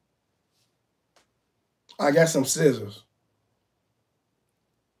real. I got some scissors.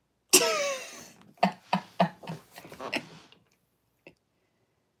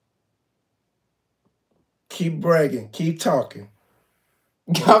 Keep bragging. Keep talking.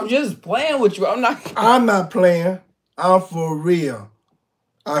 I'm just playing with you. I'm not playing. I'm for real.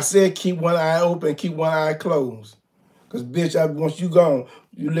 I said keep one eye open, keep one eye closed. Cause bitch, once you gone,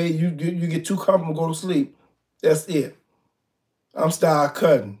 you get too comfortable, go to sleep. That's it. I'm start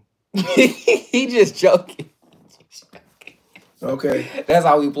cutting. He just joking. Okay. That's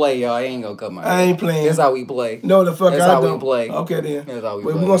how we play, y'all. I ain't gonna cut my hair. I ain't playing. That's how we play. No, the fuck That's I how don't. we play. Okay then. That's how we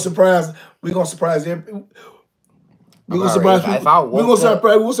play. We're gonna surprise. We're gonna surprise everybody. We're gonna surprise people. We're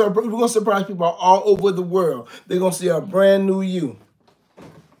gonna surprise people all over the world. They're gonna see a brand new you.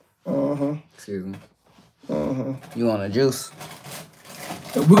 Excuse me. You want a juice?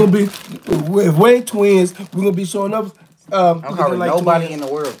 We're gonna be if we ain't twins. We're gonna be showing up. Like nobody twins in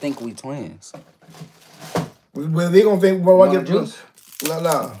the world think we twins. Well, they gonna think. Well, I get juice.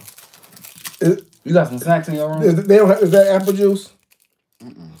 No. You got some snacks in your room? They don't have, is that apple juice?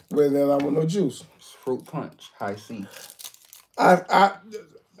 Well, then I want no juice. Fruit punch, high C. I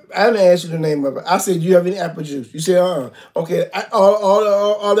I didn't ask you the name of it. I said, do you have any apple juice? You said, okay.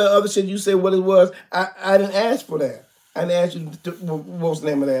 All the other shit you said what it was. I didn't ask for that. I didn't ask you what was the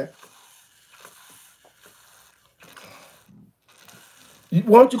name of that.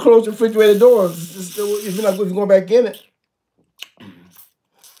 Why don't you close the refrigerator door if you're going back in it?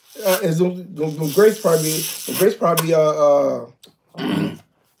 Grace probably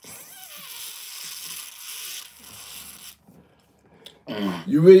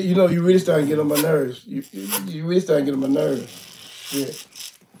you really starting to get on my nerves. You really starting to get on my nerves. Yeah.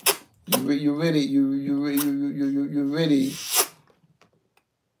 You really.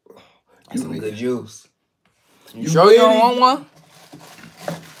 That's some good juice. You sure you don't want one?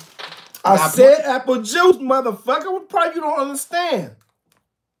 I said apple juice, motherfucker. What part you don't understand?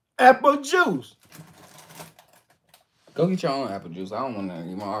 Apple juice. Go get your own apple juice. I don't want to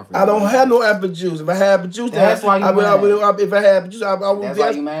get my offer. I don't have no apple juice. If I had apple juice, that's why you mad. If I had apple juice, I would. That's why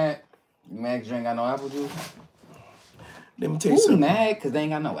you mad. You mad because you ain't got no apple juice? Let me tell you something. Mad because they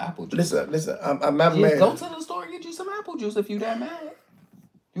ain't got no apple juice? Listen. I'm not mad. Go to the store and get you some apple juice if you that mad.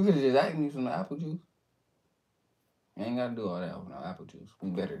 You could have just asked me for some apple juice. You ain't got to do all that with no apple juice. We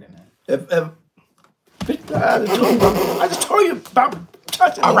better than that. I just told you about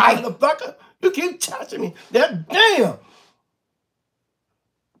touching me, motherfucker. You keep touching me. That damn.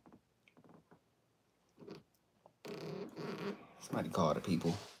 Somebody call the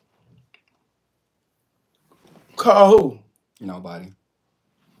people. Call who? Nobody.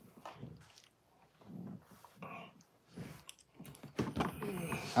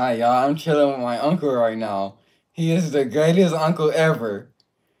 Hi, y'all. I'm chilling with my uncle right now. He is the greatest uncle ever.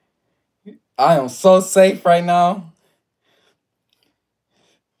 I am so safe right now.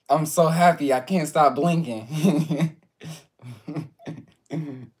 I'm so happy. I can't stop blinking.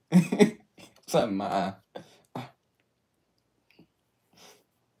 Something in my eye.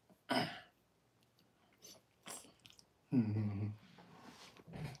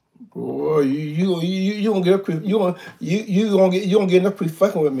 Boy, you gonna get up? You gonna get enough pre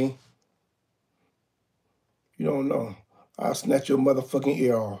fucking with me? You don't know. I'll snatch your motherfucking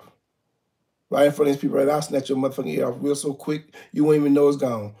ear off. Right in front of these people, right? I'll snatch your motherfucking ear off real so quick you won't even know it's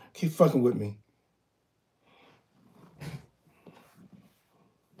gone. Keep fucking with me.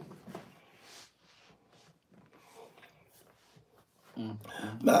 I'm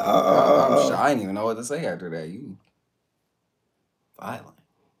sure I didn't even know what to say after that. You violent.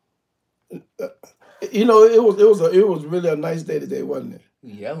 You know, it was really a nice day today, wasn't it?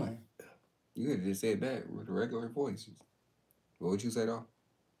 You yelling. You could have just said that with a regular voice. What would you say though?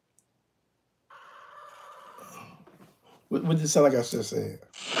 What did it sound like I just said?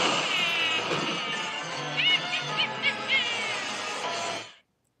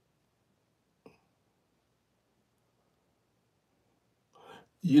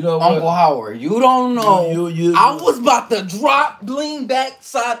 You know what? Uncle Howard, you don't know. I was about to lean back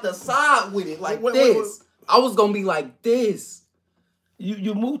side to side with it like this. I was going to be like this.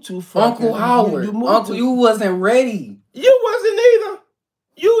 You moved too far. Uncle Howard, you wasn't ready. You wasn't either.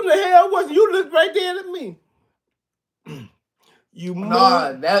 You the hell wasn't. You looked right there at me. You moved.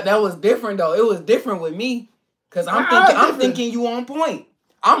 Nah, that was different though. It was different with me. Cause I'm thinking you on point.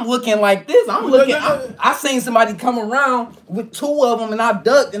 I'm looking like this. I seen somebody come around with two of them and I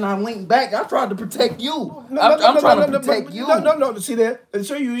ducked and I linked back. I tried to protect you. I'm trying to protect you. No. See that? And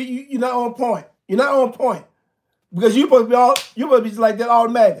so you're not on point. You're not on point. Because you supposed to be like that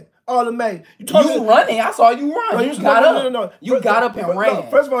automatic. You running. I saw you run. No, you got up. No. You got up and ran. No,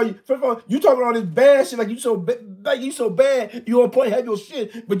 first of all, you talking all this bad shit like you so bad. You on point, have your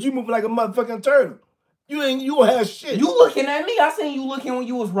shit, but you moving like a motherfucking turtle. You gonna have shit. You looking at me? I seen you looking when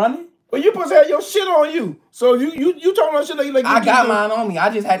you was running. Well, you supposed to have your shit on you. So you talking about shit like I got mine on me. I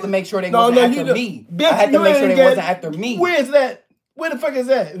just had to make sure they wasn't after me. Bitch, I had to make sure they wasn't after me. Where's that? Where the fuck is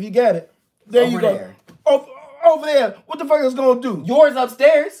that? If you got it, there you go. There. Over there. What the fuck is gonna do? Yours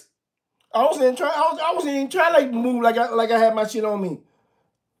upstairs. I wasn't even trying like move like I had my shit on me.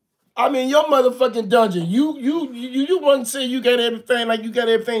 I mean, your motherfucking dungeon. You want to say you got everything like you got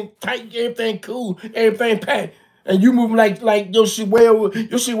everything tight, everything cool, everything packed, and you moving like your shit way over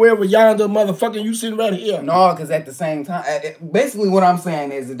yonder, motherfucker. You sitting right here. No, because at the same time, basically what I'm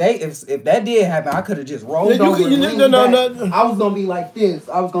saying is if that did happen, I could have just rolled over. No. I was gonna be like this.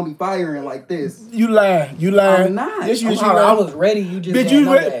 I was gonna be firing like this. You lying. I'm not. Yes, I was ready. You just didn't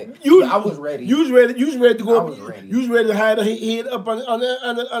know that. I was ready. You was ready to go. I was ready. You was ready to hide a head up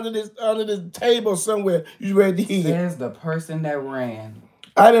under this table somewhere. You was ready to hide. There's the person that ran.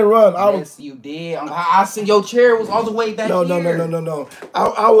 I didn't run. Yes, you did. I seen your chair was all the way back here. No.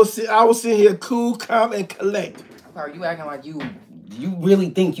 I was sitting here cool, calm, and collect. Are you acting like you You really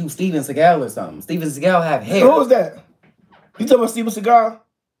think you Steven Seagal or something? Steven Seagal have hair. Who is that? You talking about Steven Seagal?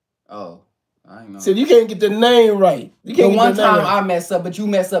 Oh, I know. So you can't get the name right. You can't the get one the name time right. I mess up, but you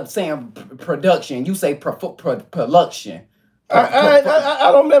mess up saying production. You say production. I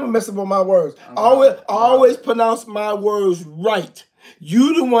don't never mess up on my words. I always pronounce my words right.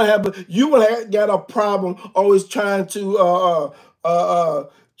 You the one got a problem always trying to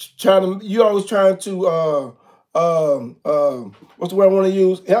you always trying to what's the word I want to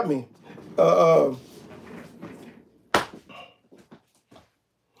use? Help me.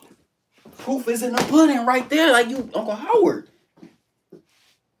 Proof is in the pudding right there, like you, Uncle Howard. That's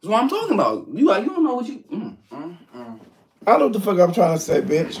what I'm talking about. You don't know what you. I know what the fuck I'm trying to say,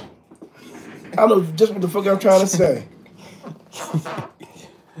 bitch. I know just what the fuck I'm trying to say.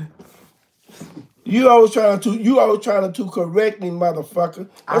 You always trying to correct me, motherfucker.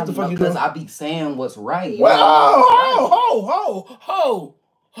 That's the fuck you doing. Because I be saying what's right. Well,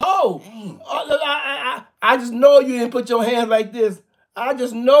 I just know you didn't put your hand like this. I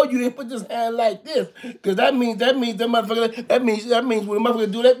just know you didn't put this hand like this. Because that means that motherfucker, that means when the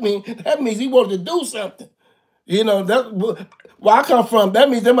motherfucker do that means he wanted to do something. You know, that where I come from, that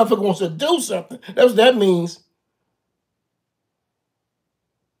means that motherfucker wants to do something. That's what that means.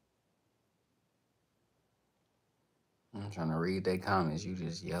 I'm trying to read their comments. You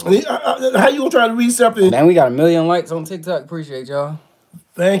just yelling. How you gonna try to read something? Man, we got 1 million likes on TikTok. Appreciate y'all.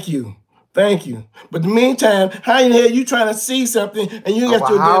 Thank you. But in the meantime, how in the hell you trying to see something and you got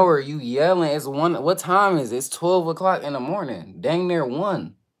your Howard, you yelling? It's 1. What time is it? It's 12 o'clock in the morning. Dang near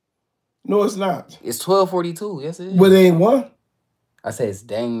 1. No, it's not. It's 12:42. Yes, it is. Well, it ain't 1. I said it's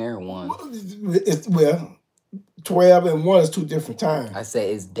dang near 1. Well, 12 and 1 is 2 different times. I said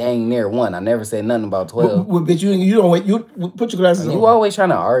it's dang near 1. I never said nothing about 12. But you don't wait. You put your glasses on. You always trying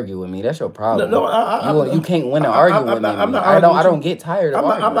to argue with me. That's your problem. No, you can't win an argument with me. I don't get tired of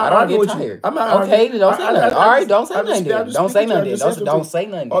arguing. I don't get tired. Okay, don't say nothing. All right, don't say nothing. Don't say nothing. Don't say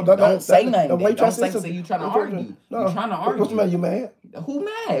nothing. Don't say nothing. Don't say you trying to argue. You trying to argue. What's the matter? You mad? Who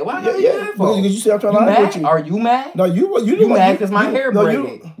mad? Why are you mad for? Because you said I'm trying to argue with you. Are you mad? No, you mad because my hair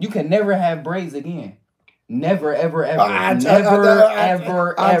braided. You can never have braids again. Never, ever, ever.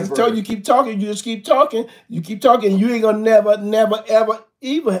 I just told you keep talking. You just keep talking. You keep talking. You ain't gonna never, ever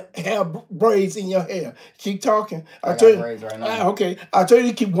even have braids in your hair. Keep talking. I got braids right now. Okay. I told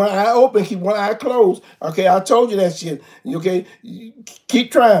you to keep one eye open, keep one eye closed. Okay. I told you that shit. Okay.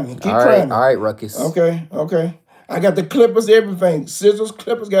 Keep trying me. Keep trying me. All right, Ruckus. Okay. I got the clippers, everything. Scissors,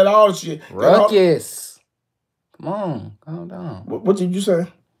 clippers, got all the shit. Ruckus. Come on, calm down. What did you say?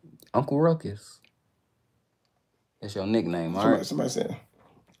 Uncle Ruckus. That's your nickname, all right? Somebody said.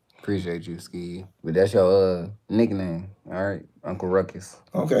 Appreciate you, Ski. But that's your nickname, all right? Uncle Ruckus.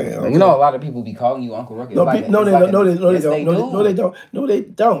 Okay. You know a lot of people be calling you Uncle Ruckus. No, they don't. No, they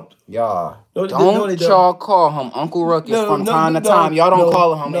don't. Y'all, don't y'all call him Uncle Ruckus from time to time. Y'all don't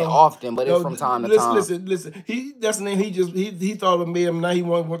call him that often, but it's from time to time. Listen. That's the name. He thought of me, and now he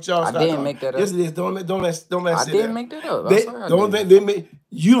want y'all. I didn't make that up. Yes, it is. Don't I didn't make that up.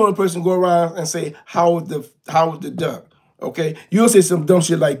 You the only person go around and say how was the duck. Okay, you'll say some dumb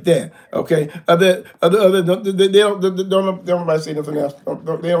shit like that. Okay, other they don't say nothing else.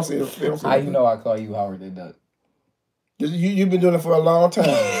 They don't say. How you know I call you Howard the Duck? You've been doing it for a long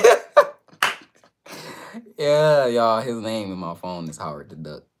time. Yeah, y'all. His name in my phone is Howard the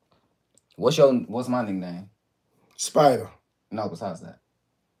Duck. What's my nickname? Spider. No, besides that,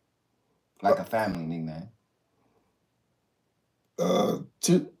 like a family nickname.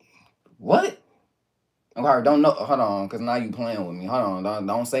 What? Okay, don't know. Hold on, because now you playing with me. Hold on,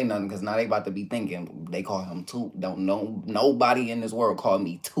 don't say nothing, because now they about to be thinking they call him Toot. Don't know. Nobody in this world called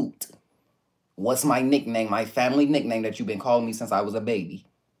me Toot. What's my nickname? My family nickname that you've been calling me since I was a baby.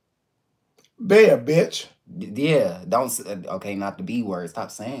 Bear, bitch. Yeah, don't. Okay, not the B word. Stop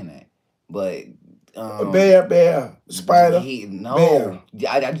saying that. But bear, spider. No,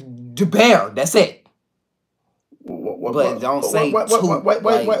 bear. That's it. But don't say why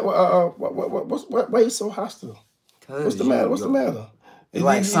you so hostile? What's the matter? What's the matter? It's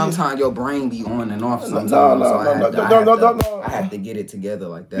like sometimes your brain be on and off sometimes. I have to get it together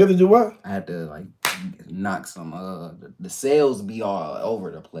like that. You have to do what? I had to like knock some the cells be all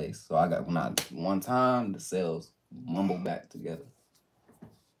over the place. So I got one time the cells mumble back together.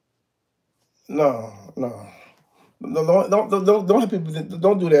 No. Don't have people.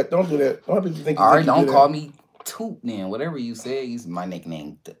 Don't do that. Don't have people think. All right, don't call me Toot then. Whatever you say, is my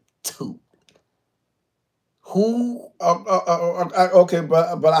nickname Toot. Who? Okay,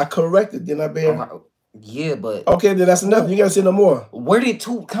 but I corrected, didn't I, Bear? Yeah, but okay, then that's enough. You gotta say no more. Where did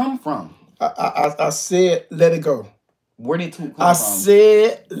Toot come from? I said let it go. Where did Toot come I from?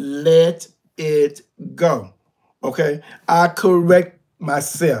 said let it go. Okay? I correct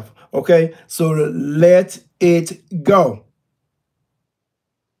myself. Okay? So let it go.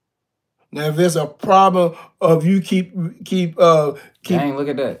 Now, if there's a problem of you keep. Dang, look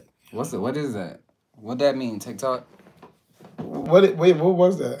at that. What is that? What that mean? TikTok? What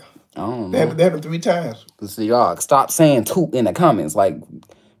was that? I don't know. That happened 3 times. So y'all stop saying Toot in the comments. Like,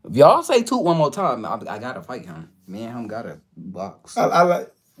 if y'all say Toot one more time, I gotta fight him. Me and him gotta box. I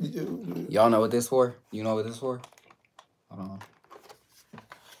like. Y'all know what this for? You know what this for? Hold on.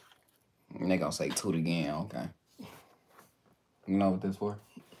 They gonna say Toot again. Okay. You know what this for?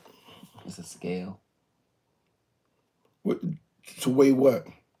 It's a scale. What, to weigh what?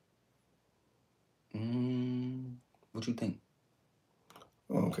 What you think?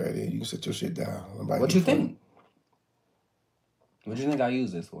 Okay, then you can sit your shit down. What you think? What you think I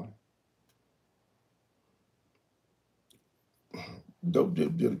use this for? Dope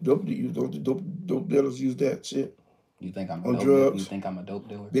dealers use that shit. You think I'm on drugs? You think I'm a dope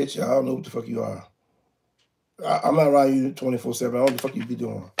dealer? Bitch, I don't know what the fuck you are. I'm not around you 24/7. I don't know what the fuck you be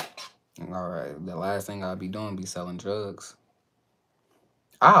doing. All right, the last thing I'll be doing be selling drugs.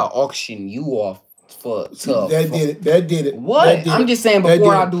 I'll auction you off for tough. That did it. What? I'm just saying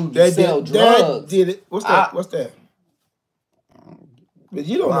before I do sell drugs. That did it. What's that? What's that? But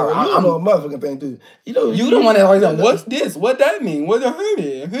you don't know. You don't know a motherfucking thing, dude. You the one that always like, what's this? What that mean? What the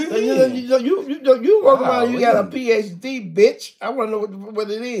mean? You walk around. You got a PhD, bitch. I want to know what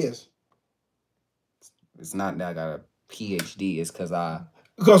it is. It's not that I got a PhD. It's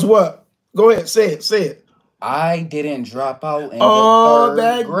Because what? Go ahead. Say it. I didn't drop out in the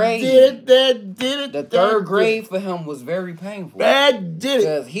third grade. That did it. The third grade for him was very painful. That did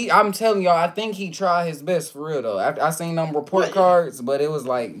it. I'm telling y'all, I think he tried his best for real though. I seen them report cards, but it was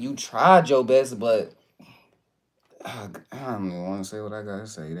like you tried your best, but I don't even want to say what I gotta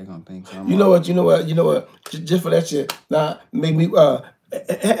say. They gonna think something. You know what? Just for that shit. Nah, make me have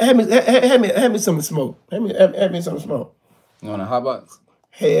me some smoke. Have me some smoke. You want a hot box?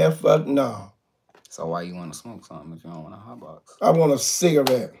 Hell fuck no. So why you want to smoke something if you don't want a hot box? I want a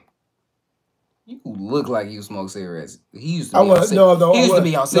cigarette. You look like you smoke cigarettes. He used to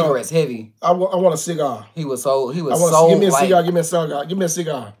be on cigarettes heavy. I want a cigar. Give me a cigar. Give me a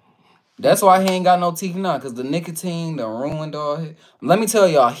cigar. That's why he ain't got no teeth now, because the nicotine done ruined all his. Let me tell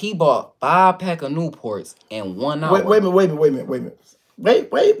y'all, he bought 5 pack of Newports in 1 hour. Wait a minute.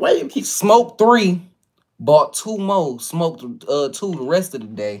 Wait. He smoked 3, bought 2 more, smoked 2 the rest of the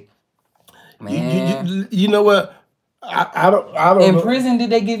day. Man, you know what? I don't. In prison, did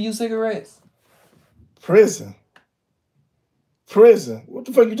they give you cigarettes? Prison. What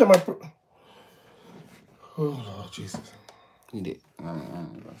the fuck you talking about? Oh Lord Jesus. He did. I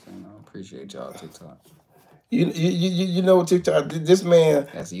appreciate y'all TikTok. You know what TikTok? This man.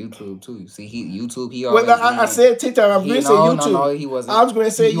 That's YouTube too. See, YouTube. He always. Well, I said TikTok. I was going to say YouTube. No, he wasn't. I was going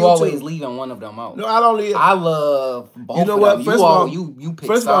to say you YouTube. always leaving one of them out. No, I don't leave. I love both. You know what? First of all, you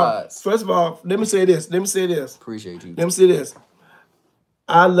pick sides. First of all, let me say this. Appreciate you. Let me say this.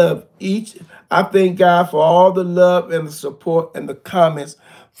 I love each. I thank God for all the love and the support and the comments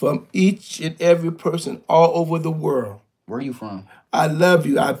from each and every person all over the world. Where are you from? I love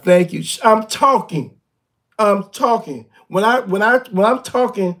you. I thank you. I'm talking. When I'm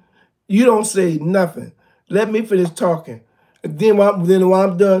talking, you don't say nothing. Let me finish talking. And then when I'm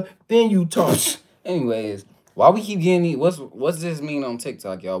done, then you talk. Anyways, why we keep getting these? What's this mean on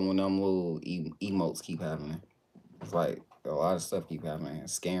TikTok, y'all? When them little emotes keep happening, it's like a lot of stuff keep happening.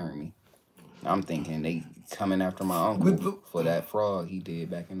 It's scaring me. I'm thinking they coming after my uncle for that fraud he did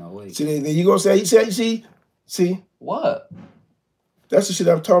back in 08. See, there you go. See what? That's the shit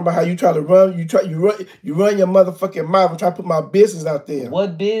I'm talking about. How you try to run, you run your motherfucking mouth and try to put my business out there.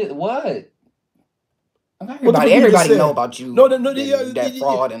 What? Everybody know about you. No, that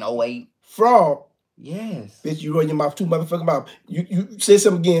fraud in 08. Fraud. Yes. Bitch, you run your mouth too motherfucking mouth. You say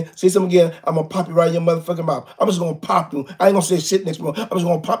something again. I'm gonna pop you right in your motherfucking mouth. I'm just gonna pop you. I ain't gonna say shit next month. I'm just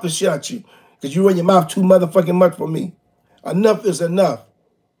gonna pop the shit at you. Because you run your mouth too motherfucking much for me. Enough is enough.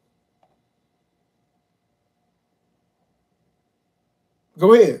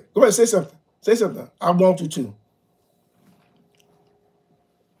 Go ahead, say something. I want you to.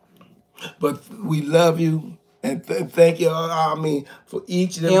 But we love you and thank you. I mean, for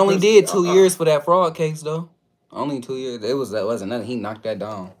each of them. He only did 2 years for that fraud case, though. Only 2 years. That wasn't nothing. He knocked that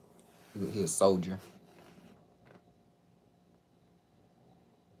down. He was a soldier.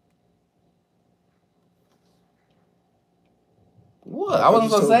 What? I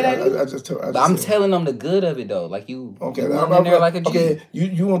wasn't gonna say that. I'm telling them the good of it though. Like you. Okay. I'm in there like a G. Okay.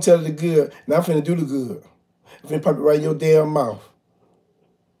 You want to tell the good. Now I'm finna do the good. If it pop it right in your damn mouth.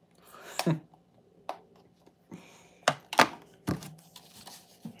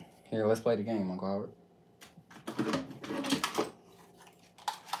 Here, let's play the game, Uncle Howard.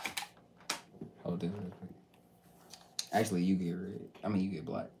 Hold this real quick. Actually, you get red. I mean, you get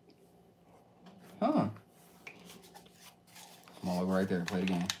black. Huh. Come on, look right there. Play the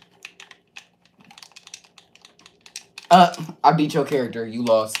game. I beat your character. You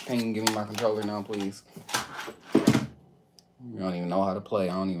lost. Can you give me my controller now, please? You don't even know how to play.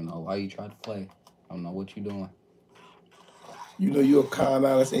 I don't even know why you tried to play. I don't know what you're doing. You know you're a con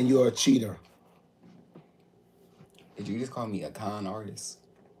artist and you're a cheater. Did you just call me a con artist?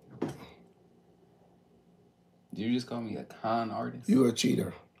 Did you just call me a con artist? You're a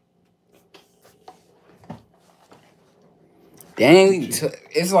cheater. Dang,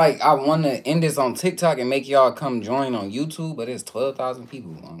 it's like I want to end this on TikTok and make y'all come join on YouTube, but it's 12,000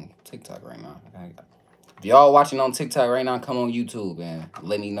 people on TikTok right now. If y'all watching on TikTok right now, come on YouTube and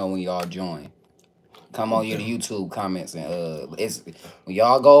let me know when y'all join. Come on your YouTube comments and it's when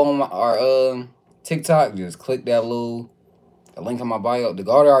y'all go on our TikTok, just click that little link in my bio to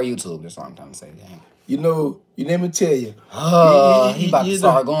go to our YouTube. That's all I'm trying to say. Dang. You know, let me tell you. He about to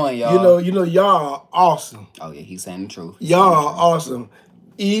start going, y'all. You know, y'all are awesome. Oh yeah, he's saying the truth. Y'all are awesome.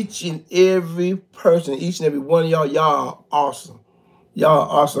 Each and every person, each and every one of y'all are awesome. Y'all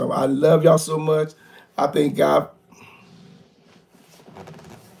are awesome. I love y'all so much. I thank God.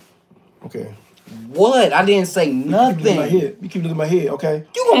 Okay. What? I didn't say nothing. You keep looking at my head, okay?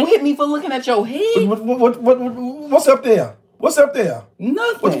 You gonna hit me for looking at your head? What's up there? What's up there?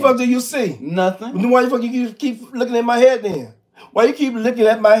 Nothing. What the fuck do you see? Nothing. Then why the fuck you keep looking at my head then? Why you keep looking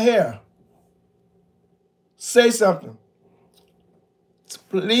at my hair? Say something.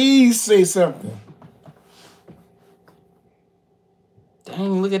 Please say something.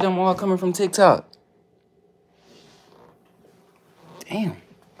 Dang, look at them all coming from TikTok. Damn.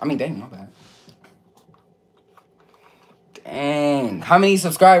 I mean, dang, my bad. Dang. How many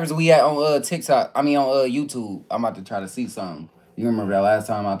subscribers do we at on TikTok? I mean, on YouTube. I'm about to try to see something. You remember that last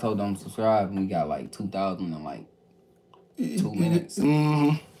time I told them to subscribe and we got like 2,000 in like 2 minutes?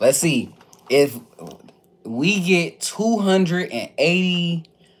 Mm-hmm. Let's see. If we get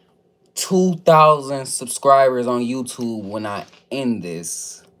 282,000 subscribers on YouTube when I end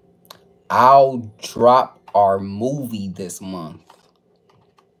this, I'll drop our movie this month.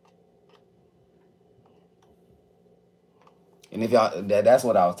 And if y'all, that's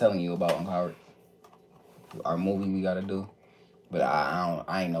what I was telling you about, Uncle Howard. Our movie we gotta do. But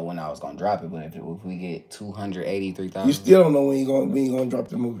I ain't know when I was gonna drop it. But if we get 283,000, you still don't know when you gonna drop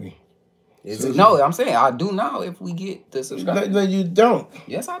the movie. No, I'm saying I do now. If we get the subscribers, no, you don't.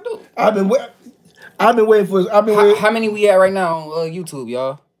 Yes, I do. I've been waiting for. How many we at right now on YouTube,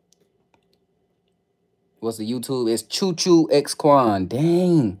 y'all? What's the YouTube? It's Choo Choo X Quan.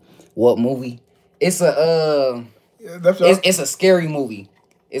 Dang, what movie? It's a it's a scary movie.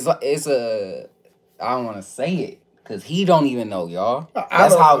 It's a I don't want to say it because he don't even know, y'all.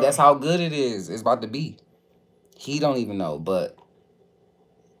 That's how good it is. It's about to be. He don't even know, but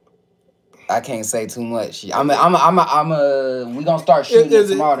I can't say too much. We gonna start shooting it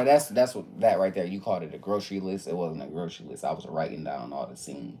tomorrow. That's what that right there. You called it a grocery list. It wasn't a grocery list. I was writing down all the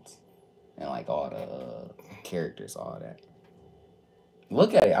scenes and like all the characters, all that.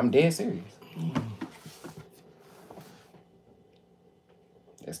 Look at it. I'm dead serious.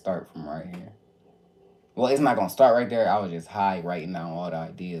 It start from right here. Well, it's not gonna start right there. I was just high writing down all the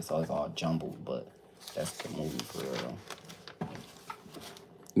ideas, so it's all jumbled. But that's the movie for real.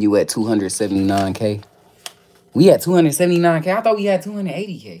 You at 279K? We at 279K? I thought we had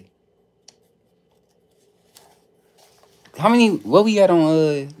 280K. How many? What we at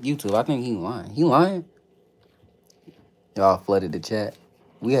on YouTube? I think he lying. He lying? Y'all flooded the chat.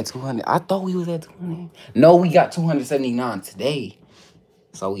 We had 200. I thought we was at 200. No, we got 279 today.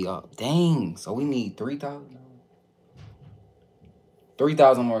 So we up. Dang. So we need 3,000.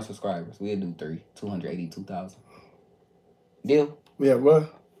 3,000 more subscribers. We'll do 282,000. Deal? Yeah,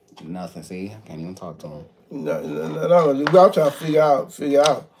 what? Nothing. See, I can't even talk to him. No. I'm trying to figure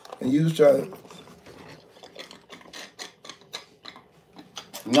out, and you was trying to.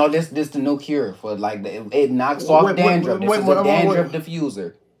 No, this the new cure for like it knocks off dandruff. This is a dandruff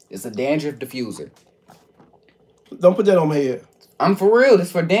diffuser. It's a dandruff diffuser. Don't put that on my head. I'm for real.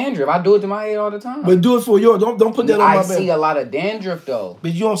 This for dandruff. I do it to my head all the time. But do it for yours. Don't put that on my bed. I see a lot of dandruff though.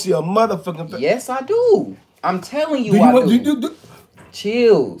 But you don't see a motherfucking. Yes, I do. I'm telling you, I do.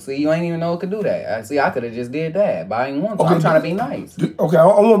 Chill. See, you ain't even know it could do that. I could have just did that, but I ain't want to. Okay, I'm trying to be nice. Okay, I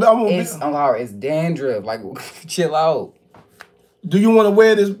want. It's dandruff. Like, chill out. Do you want to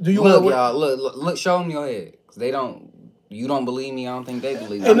wear this? Do you look, y'all? Look. Show them your head. 'Cause they don't. You don't believe me. I don't think they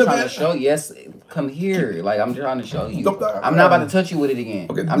believe me. I'm trying to show you. Yes, come here. Like I'm trying to show you. I'm not about to touch you with it again.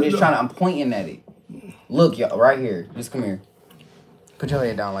 Okay, I'm just trying to. I'm pointing at it. Look, y'all, right here. Just come here. Put your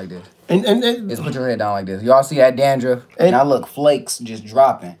head down like this. And just put your head down like this. Y'all see that dandruff? And I look flakes just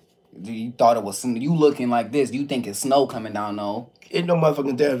dropping. You thought it was some. You looking like this. You think it's snow coming down? No. Ain't no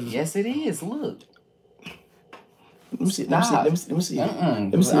motherfucking dandruff. Yes, it is. Look. Let me see. Let me see. Let me see.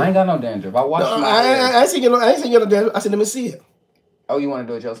 I ain't got no dandruff. I watched. I ain't seen you. I ain't seen you no dandruff. I said, let me see it. Oh, you want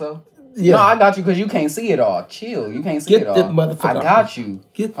to do it yourself? Yeah. No, I got you because you can't see it all. Chill. You can't see it all. I got you.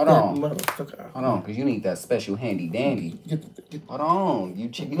 Hold on. Motherfucker. Hold on, because you need that special handy dandy. Hold on. You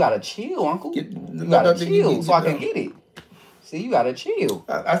gotta chill, uncle. You gotta chill so I can get it. See, you gotta chill. You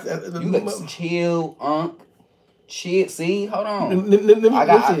gotta chill, unc. Chill. See, hold on. I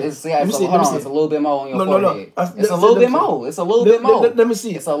got. It's a little bit more on your forehead. It's a little bit more. It's a little bit more. Let me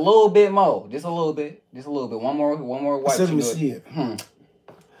see. It's a little bit more. Just a little bit. Just a little bit. One more wipe. Let me see it.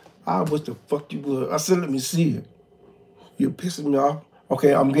 I wish the fuck you would. I said, let me see it. You're pissing me off.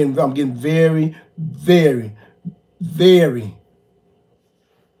 Okay, I'm getting very, very, very.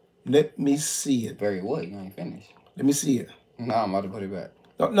 Let me see it. Very what? You ain't finished. Let me see it. No, I'm about to put it back.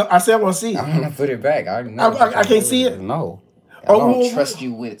 No, I said I want to see it. I'm gonna put it back. I already know. I can't see it. No. I don't trust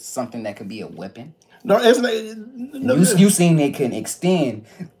you with something that could be a weapon. No, it's not. You seen it can extend,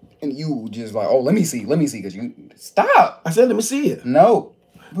 and you just like, oh, let me see, because you stop. I said, let me see it. No.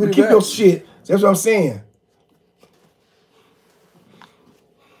 Keep your shit. That's what I'm saying.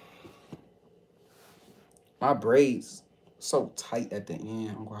 My braids so tight at the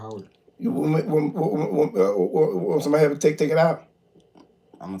end, Uncle Howard. You want somebody have to take it out?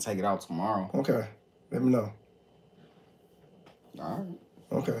 I'm gonna take it out tomorrow. Okay. Let me know. All right.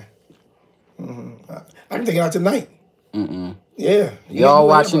 Okay. I can take it out tonight. Yeah. Y'all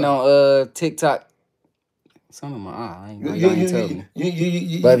watching on TikTok. Some of my eye. I ain't telling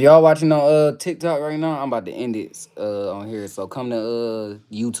you. But if y'all watching on TikTok right now, I'm about to end it on here. So come to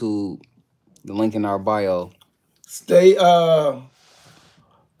YouTube. The link in our bio. Stay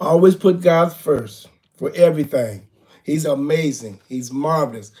always put God first for everything. He's amazing. He's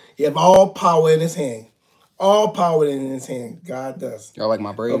marvelous. He has all power in his hand. All power in his hand. God does. Y'all like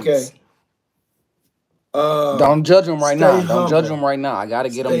my braids? Okay. Don't judge them right now. Don't judge them right now. I gotta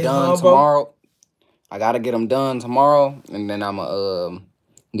get them done tomorrow. I gotta get them done tomorrow, and then I'm going to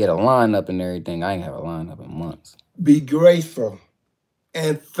get a lineup and everything. I ain't have a lineup in months. Be grateful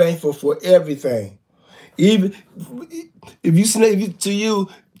and thankful for everything. Even if you seem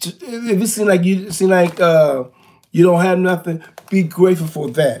like you don't have nothing, be grateful for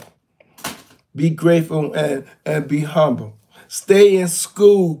that. Be grateful and be humble. Stay in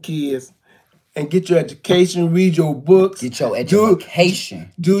school, kids. And get your education, read your books. Get your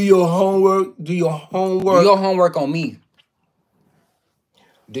education. Do your homework. Do your homework. Do your homework on me.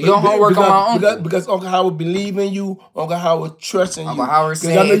 Do your homework on my uncle. Because Uncle Howard believe in you. Uncle Howard trust in you. Uncle Howard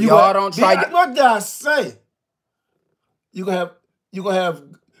said, y'all don't try. What did I say? You gonna have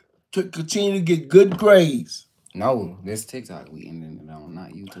to continue to get good grades. No, this TikTok we ended it on,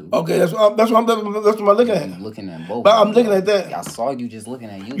 not YouTube. Okay, that's what I'm looking at. I'm looking at both. But I'm looking at that. I saw you just looking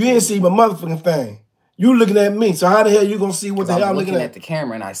at YouTube. You didn't see my motherfucking thing. You looking at me. So how the hell you gonna see what the hell I'm looking at? The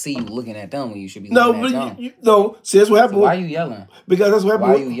camera, and I see you looking at them when you should be looking at them. No, see that's what happened. So why are you yelling? Because that's what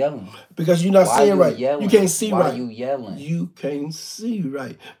happened. Why are you yelling? Because you're not seeing right. Yelling? You can't see right. Why are you yelling? You can't see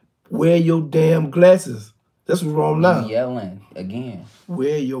right. Wear your damn glasses. That's what's wrong now. You yelling again.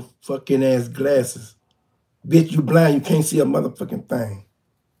 Wear your fucking ass glasses. Bitch, you blind. You can't see a motherfucking thing.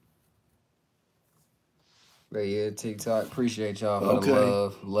 But yeah, TikTok. Appreciate y'all for the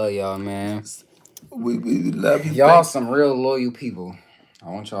love. Love y'all, man. We love you. Y'all some real loyal people. I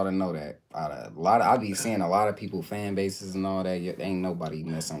want y'all to know that. I be seeing a lot of people, fan bases and all that. Ain't nobody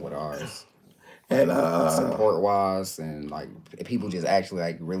messing with ours. And support wise and like people just actually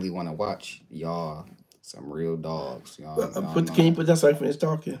like really want to watch y'all. Some real dogs. Can you put that so I finish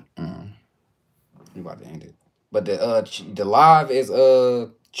talking? You about to end it. But the live is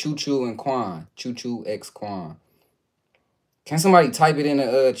Choo Choo and Quan. Choo Choo X Quan. Can somebody type it in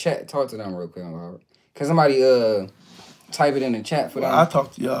the chat? Talk to them real quick. Can somebody type it in the chat for them? I'll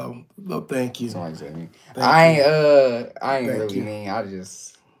talk to y'all. No, thank you. Somebody said me. I ain't really mean. I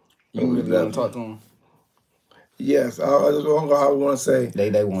just you really want to talk to them? Yes. I want to say.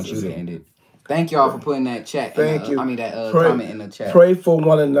 They want you to end it. Thank y'all for putting that chat. Thank you. Comment in the chat. Pray for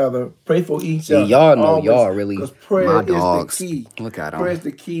one another. Pray for each other. Y'all know y'all really. Because prayer my dogs. is the key. Look at them. Prayer is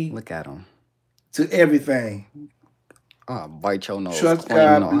the key. Look at them. To everything. Bite your nose. Trust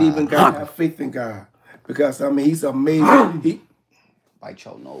God. Believe in God. Have faith in God. Because He's amazing. Bite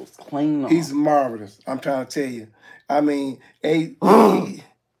your nose clean off. He's marvelous. I'm trying to tell you. I mean, and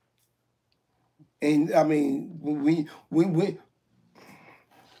I mean, we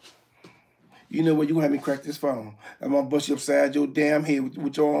you know what? You gonna have me crack this phone. I'm gonna bust you upside your damn head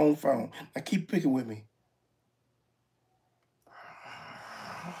with your own phone. Now keep picking with me.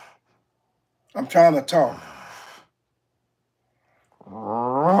 I'm trying to talk.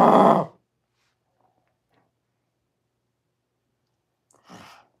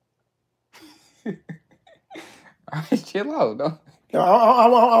 Chill out, though. No,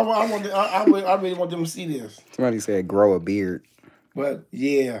 I really want them to see this. Somebody said grow a beard. But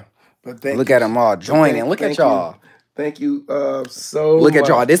yeah, but thank Look you. at them all joining. Look at y'all. Thank you so Look much. at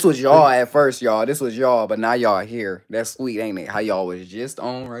y'all. This was y'all at first, y'all. This was y'all, but now y'all here. That's sweet, ain't it? How y'all was just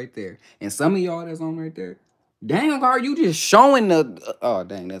on right there. And some of y'all that's on right there. Dang, Gar, you just showing the... Oh,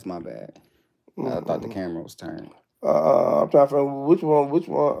 dang, that's my bad. I thought the camera was turned. I'm trying to find which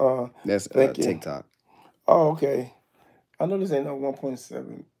one. That's thank you. TikTok. Oh, okay. I know this ain't no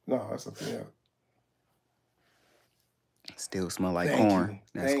 1.7. No, that's something else. Still smell like Thank corn.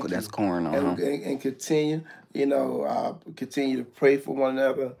 you. That's corn on him. And continue, continue to pray for one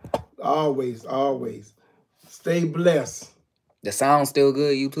another. Always, always. Stay blessed. The sound still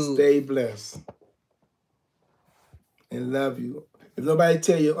good, YouTube? Stay blessed. And love you. If nobody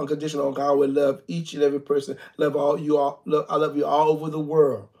tell you unconditional, God will love each and every person. Love all you all. I love you all over the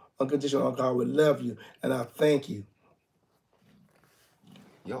world. Unconditional, God will love you. And I thank you.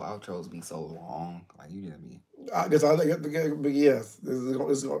 Your outros be so long. Like, you just be... I guess I think, but yes,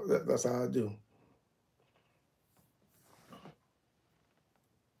 that's how I do.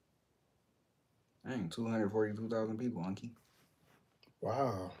 Dang, 242,000 people, Unky.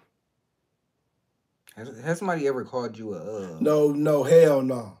 Wow. Has somebody ever called you a... No, hell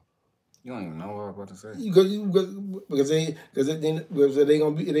no. You don't even know what I was about to say. Because they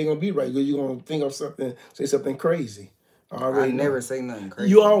gonna be right. Because you're gonna think of something, say something crazy. I never say nothing crazy.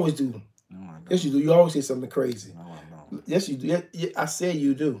 You always do. No, I don't. Yes, you do. You always say something crazy. No, I don't. Yes, you do. Yeah, I said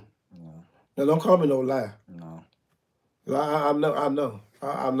you do. No. Now don't call me no lie. No. I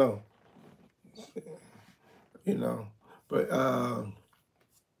know. You know, but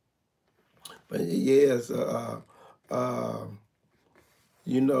yes,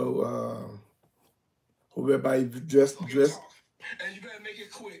 everybody dressed. And you better make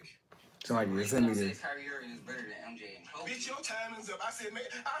it quick. Somebody just send me this. Bitch, your time is up. I said make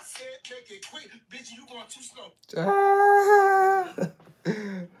it quick. Bitch, you going too slow.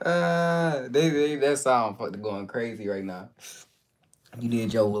 That sound fucking going crazy right now. You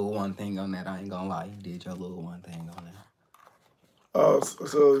did your little one thing on that. I ain't gonna lie. You did your little one thing on that. Oh,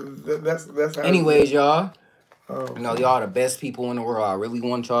 so that's how. Anyways, y'all. Oh, you know, y'all the best people in the world. I really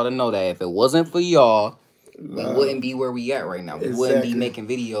want y'all to know that if it wasn't for y'all, we wouldn't be where we at right now. We wouldn't be making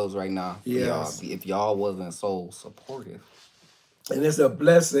videos right now. Yes. If y'all wasn't so supportive. And it's a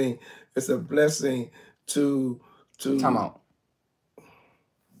blessing. It's a blessing to. Time out.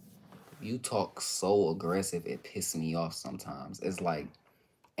 You talk so aggressive, it pisses me off sometimes. It's like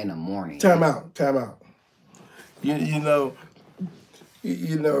in the morning. Time out. Time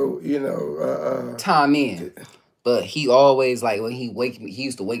in. But he always, like, when he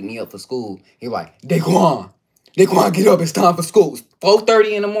used to wake me up for school. He like, Daquan, get up, it's time for school.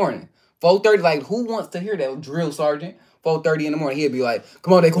 4:30 in the morning. 4:30, like, who wants to hear that? Drill sergeant. 4:30 in the morning, he'd be like,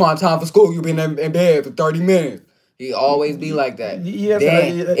 come on, Daquan, time for school. You've been in bed for 30 minutes. He always be like that. Yes,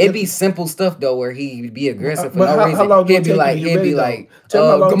 it'd be simple stuff, though, where he'd be aggressive for no reason. He'd be like,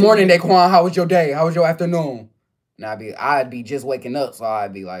 good morning, Daquan, how was your day? How was your afternoon? And I'd be just waking up, so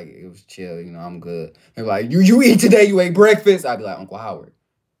I'd be like, it was chill, I'm good. He'd be like, you eat today, you ate breakfast? I'd be like, Uncle Howard,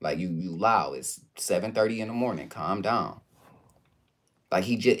 like, you loud. It's 7:30 in the morning. Calm down. Like,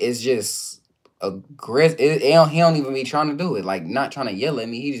 it's just aggressive. He don't even be trying to do it. Like, not trying to yell at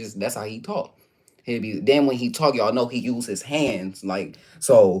me. That's how he talk. Then when he talk, y'all know he use his hands. Like,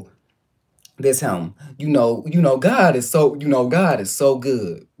 so this him. God is so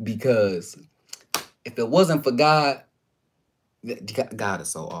good, because if it wasn't for God is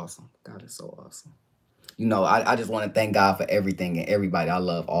so awesome. God is so awesome. I just want to thank God for everything and everybody. I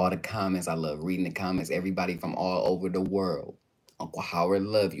love all the comments. I love reading the comments. Everybody from all over the world. Uncle Howard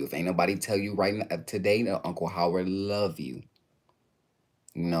love you. If ain't nobody tell you right now, today, Uncle Howard love you.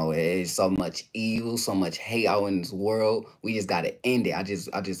 There's so much evil, so much hate out in this world. We just gotta end it. I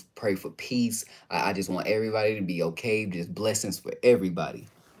just pray for peace. I just want everybody to be okay. Just blessings for everybody.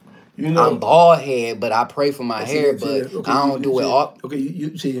 I'm bald head, but I pray for my hair, but I don't do it all. Okay,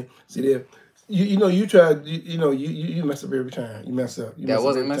 you see there. You know, you try. You mess up every time. You mess up. You That mess up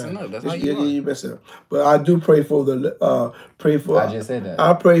wasn't every messing time. up. That's Yeah, how you yeah, are. you mess up. But I do pray for pray for. I just said that.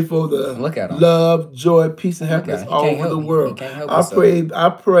 I pray for the Look at him. love, joy, peace, and Look at happiness him. He all can't over help the you. He world. can't help I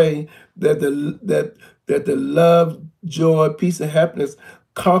himself. pray that the love, joy, peace, and happiness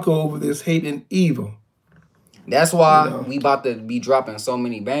conquer over this hate and evil. That's why You know. we about to be dropping so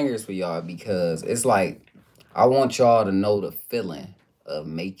many bangers for y'all, because it's like I want y'all to know the feeling of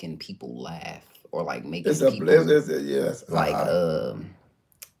making people laugh, or like making It's a people blessing. Yes. like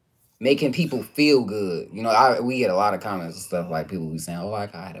making people feel good. You know, we get a lot of comments and stuff like people be saying, "Oh,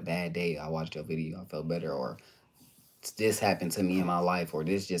 like I had a bad day. I watched your video. I felt better," or "This happened to me in my life," or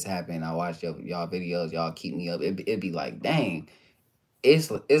 "This just happened. I watched y'all videos. Y'all keep me up." It'd be like, dang, it's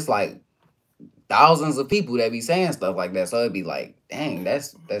like thousands of people that be saying stuff like that. So it'd be like, dang,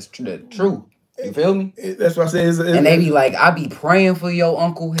 that's true. You feel me? That's what I say. And they be like, I be praying for your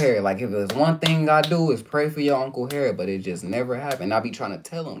Uncle Harry. Like, if there's one thing I do is pray for your Uncle Harry, but it just never happened. I be trying to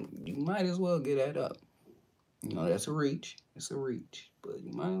tell them, you might as well get that up. You know, that's a reach. It's a reach. But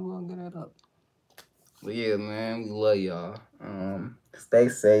you might as well get that up. But yeah, man, we love y'all. Stay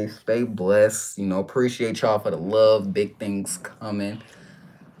safe, stay blessed. You know, appreciate y'all for the love. Big things coming.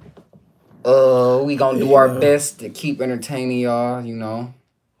 We gonna do our best to keep entertaining y'all, you know.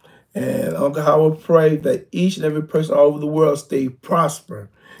 And Uncle Howard pray that each and every person all over the world stay prosper.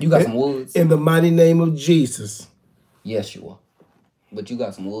 You got some woods? In the mighty name of Jesus. Yes, you are. But you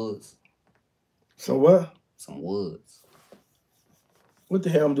got some woods. So what? Some woods. What the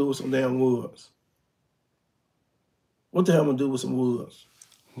hell I'm doing with some damn woods? What the hell I'm gonna do with some woods?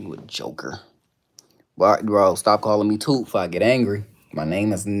 You a joker. Bro, stop calling me Toot if I get angry. My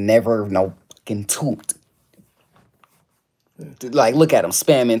name is never no fucking Toot. Like, look at him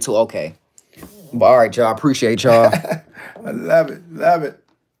spamming too. Okay. But all right, y'all. I appreciate y'all. I love it. Love it.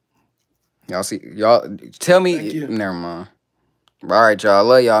 Y'all see, y'all tell me. Thank you. Never mind. All right, y'all.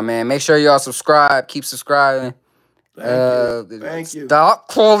 Love y'all, man. Make sure y'all subscribe. Keep subscribing. Thank you. Thank you. Stop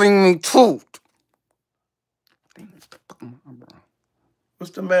calling me Toot.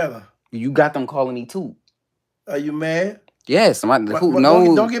 What's the matter? You got them calling me Toot. Are you mad? Yes. Who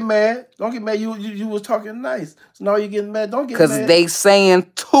knows? Don't get mad. Don't get mad. You was talking nice. So now you're getting mad. Don't get mad. Because they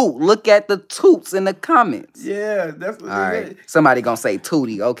saying Toot. Look at the Toots in the comments. Yeah, that's what all right. Somebody gonna say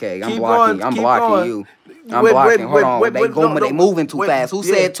Tootie. Okay, I'm blocking you. I'm Hold blocking. Hold on. They moving too fast. Who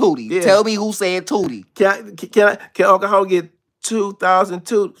said Tootie? Yeah. Tell me who said Tootie. Can Uncle Howard get 2,000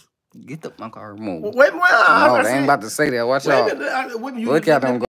 toots? Get the Uncle Howard move. Wait, no, they ain't about to say that. Watch out. Look at them.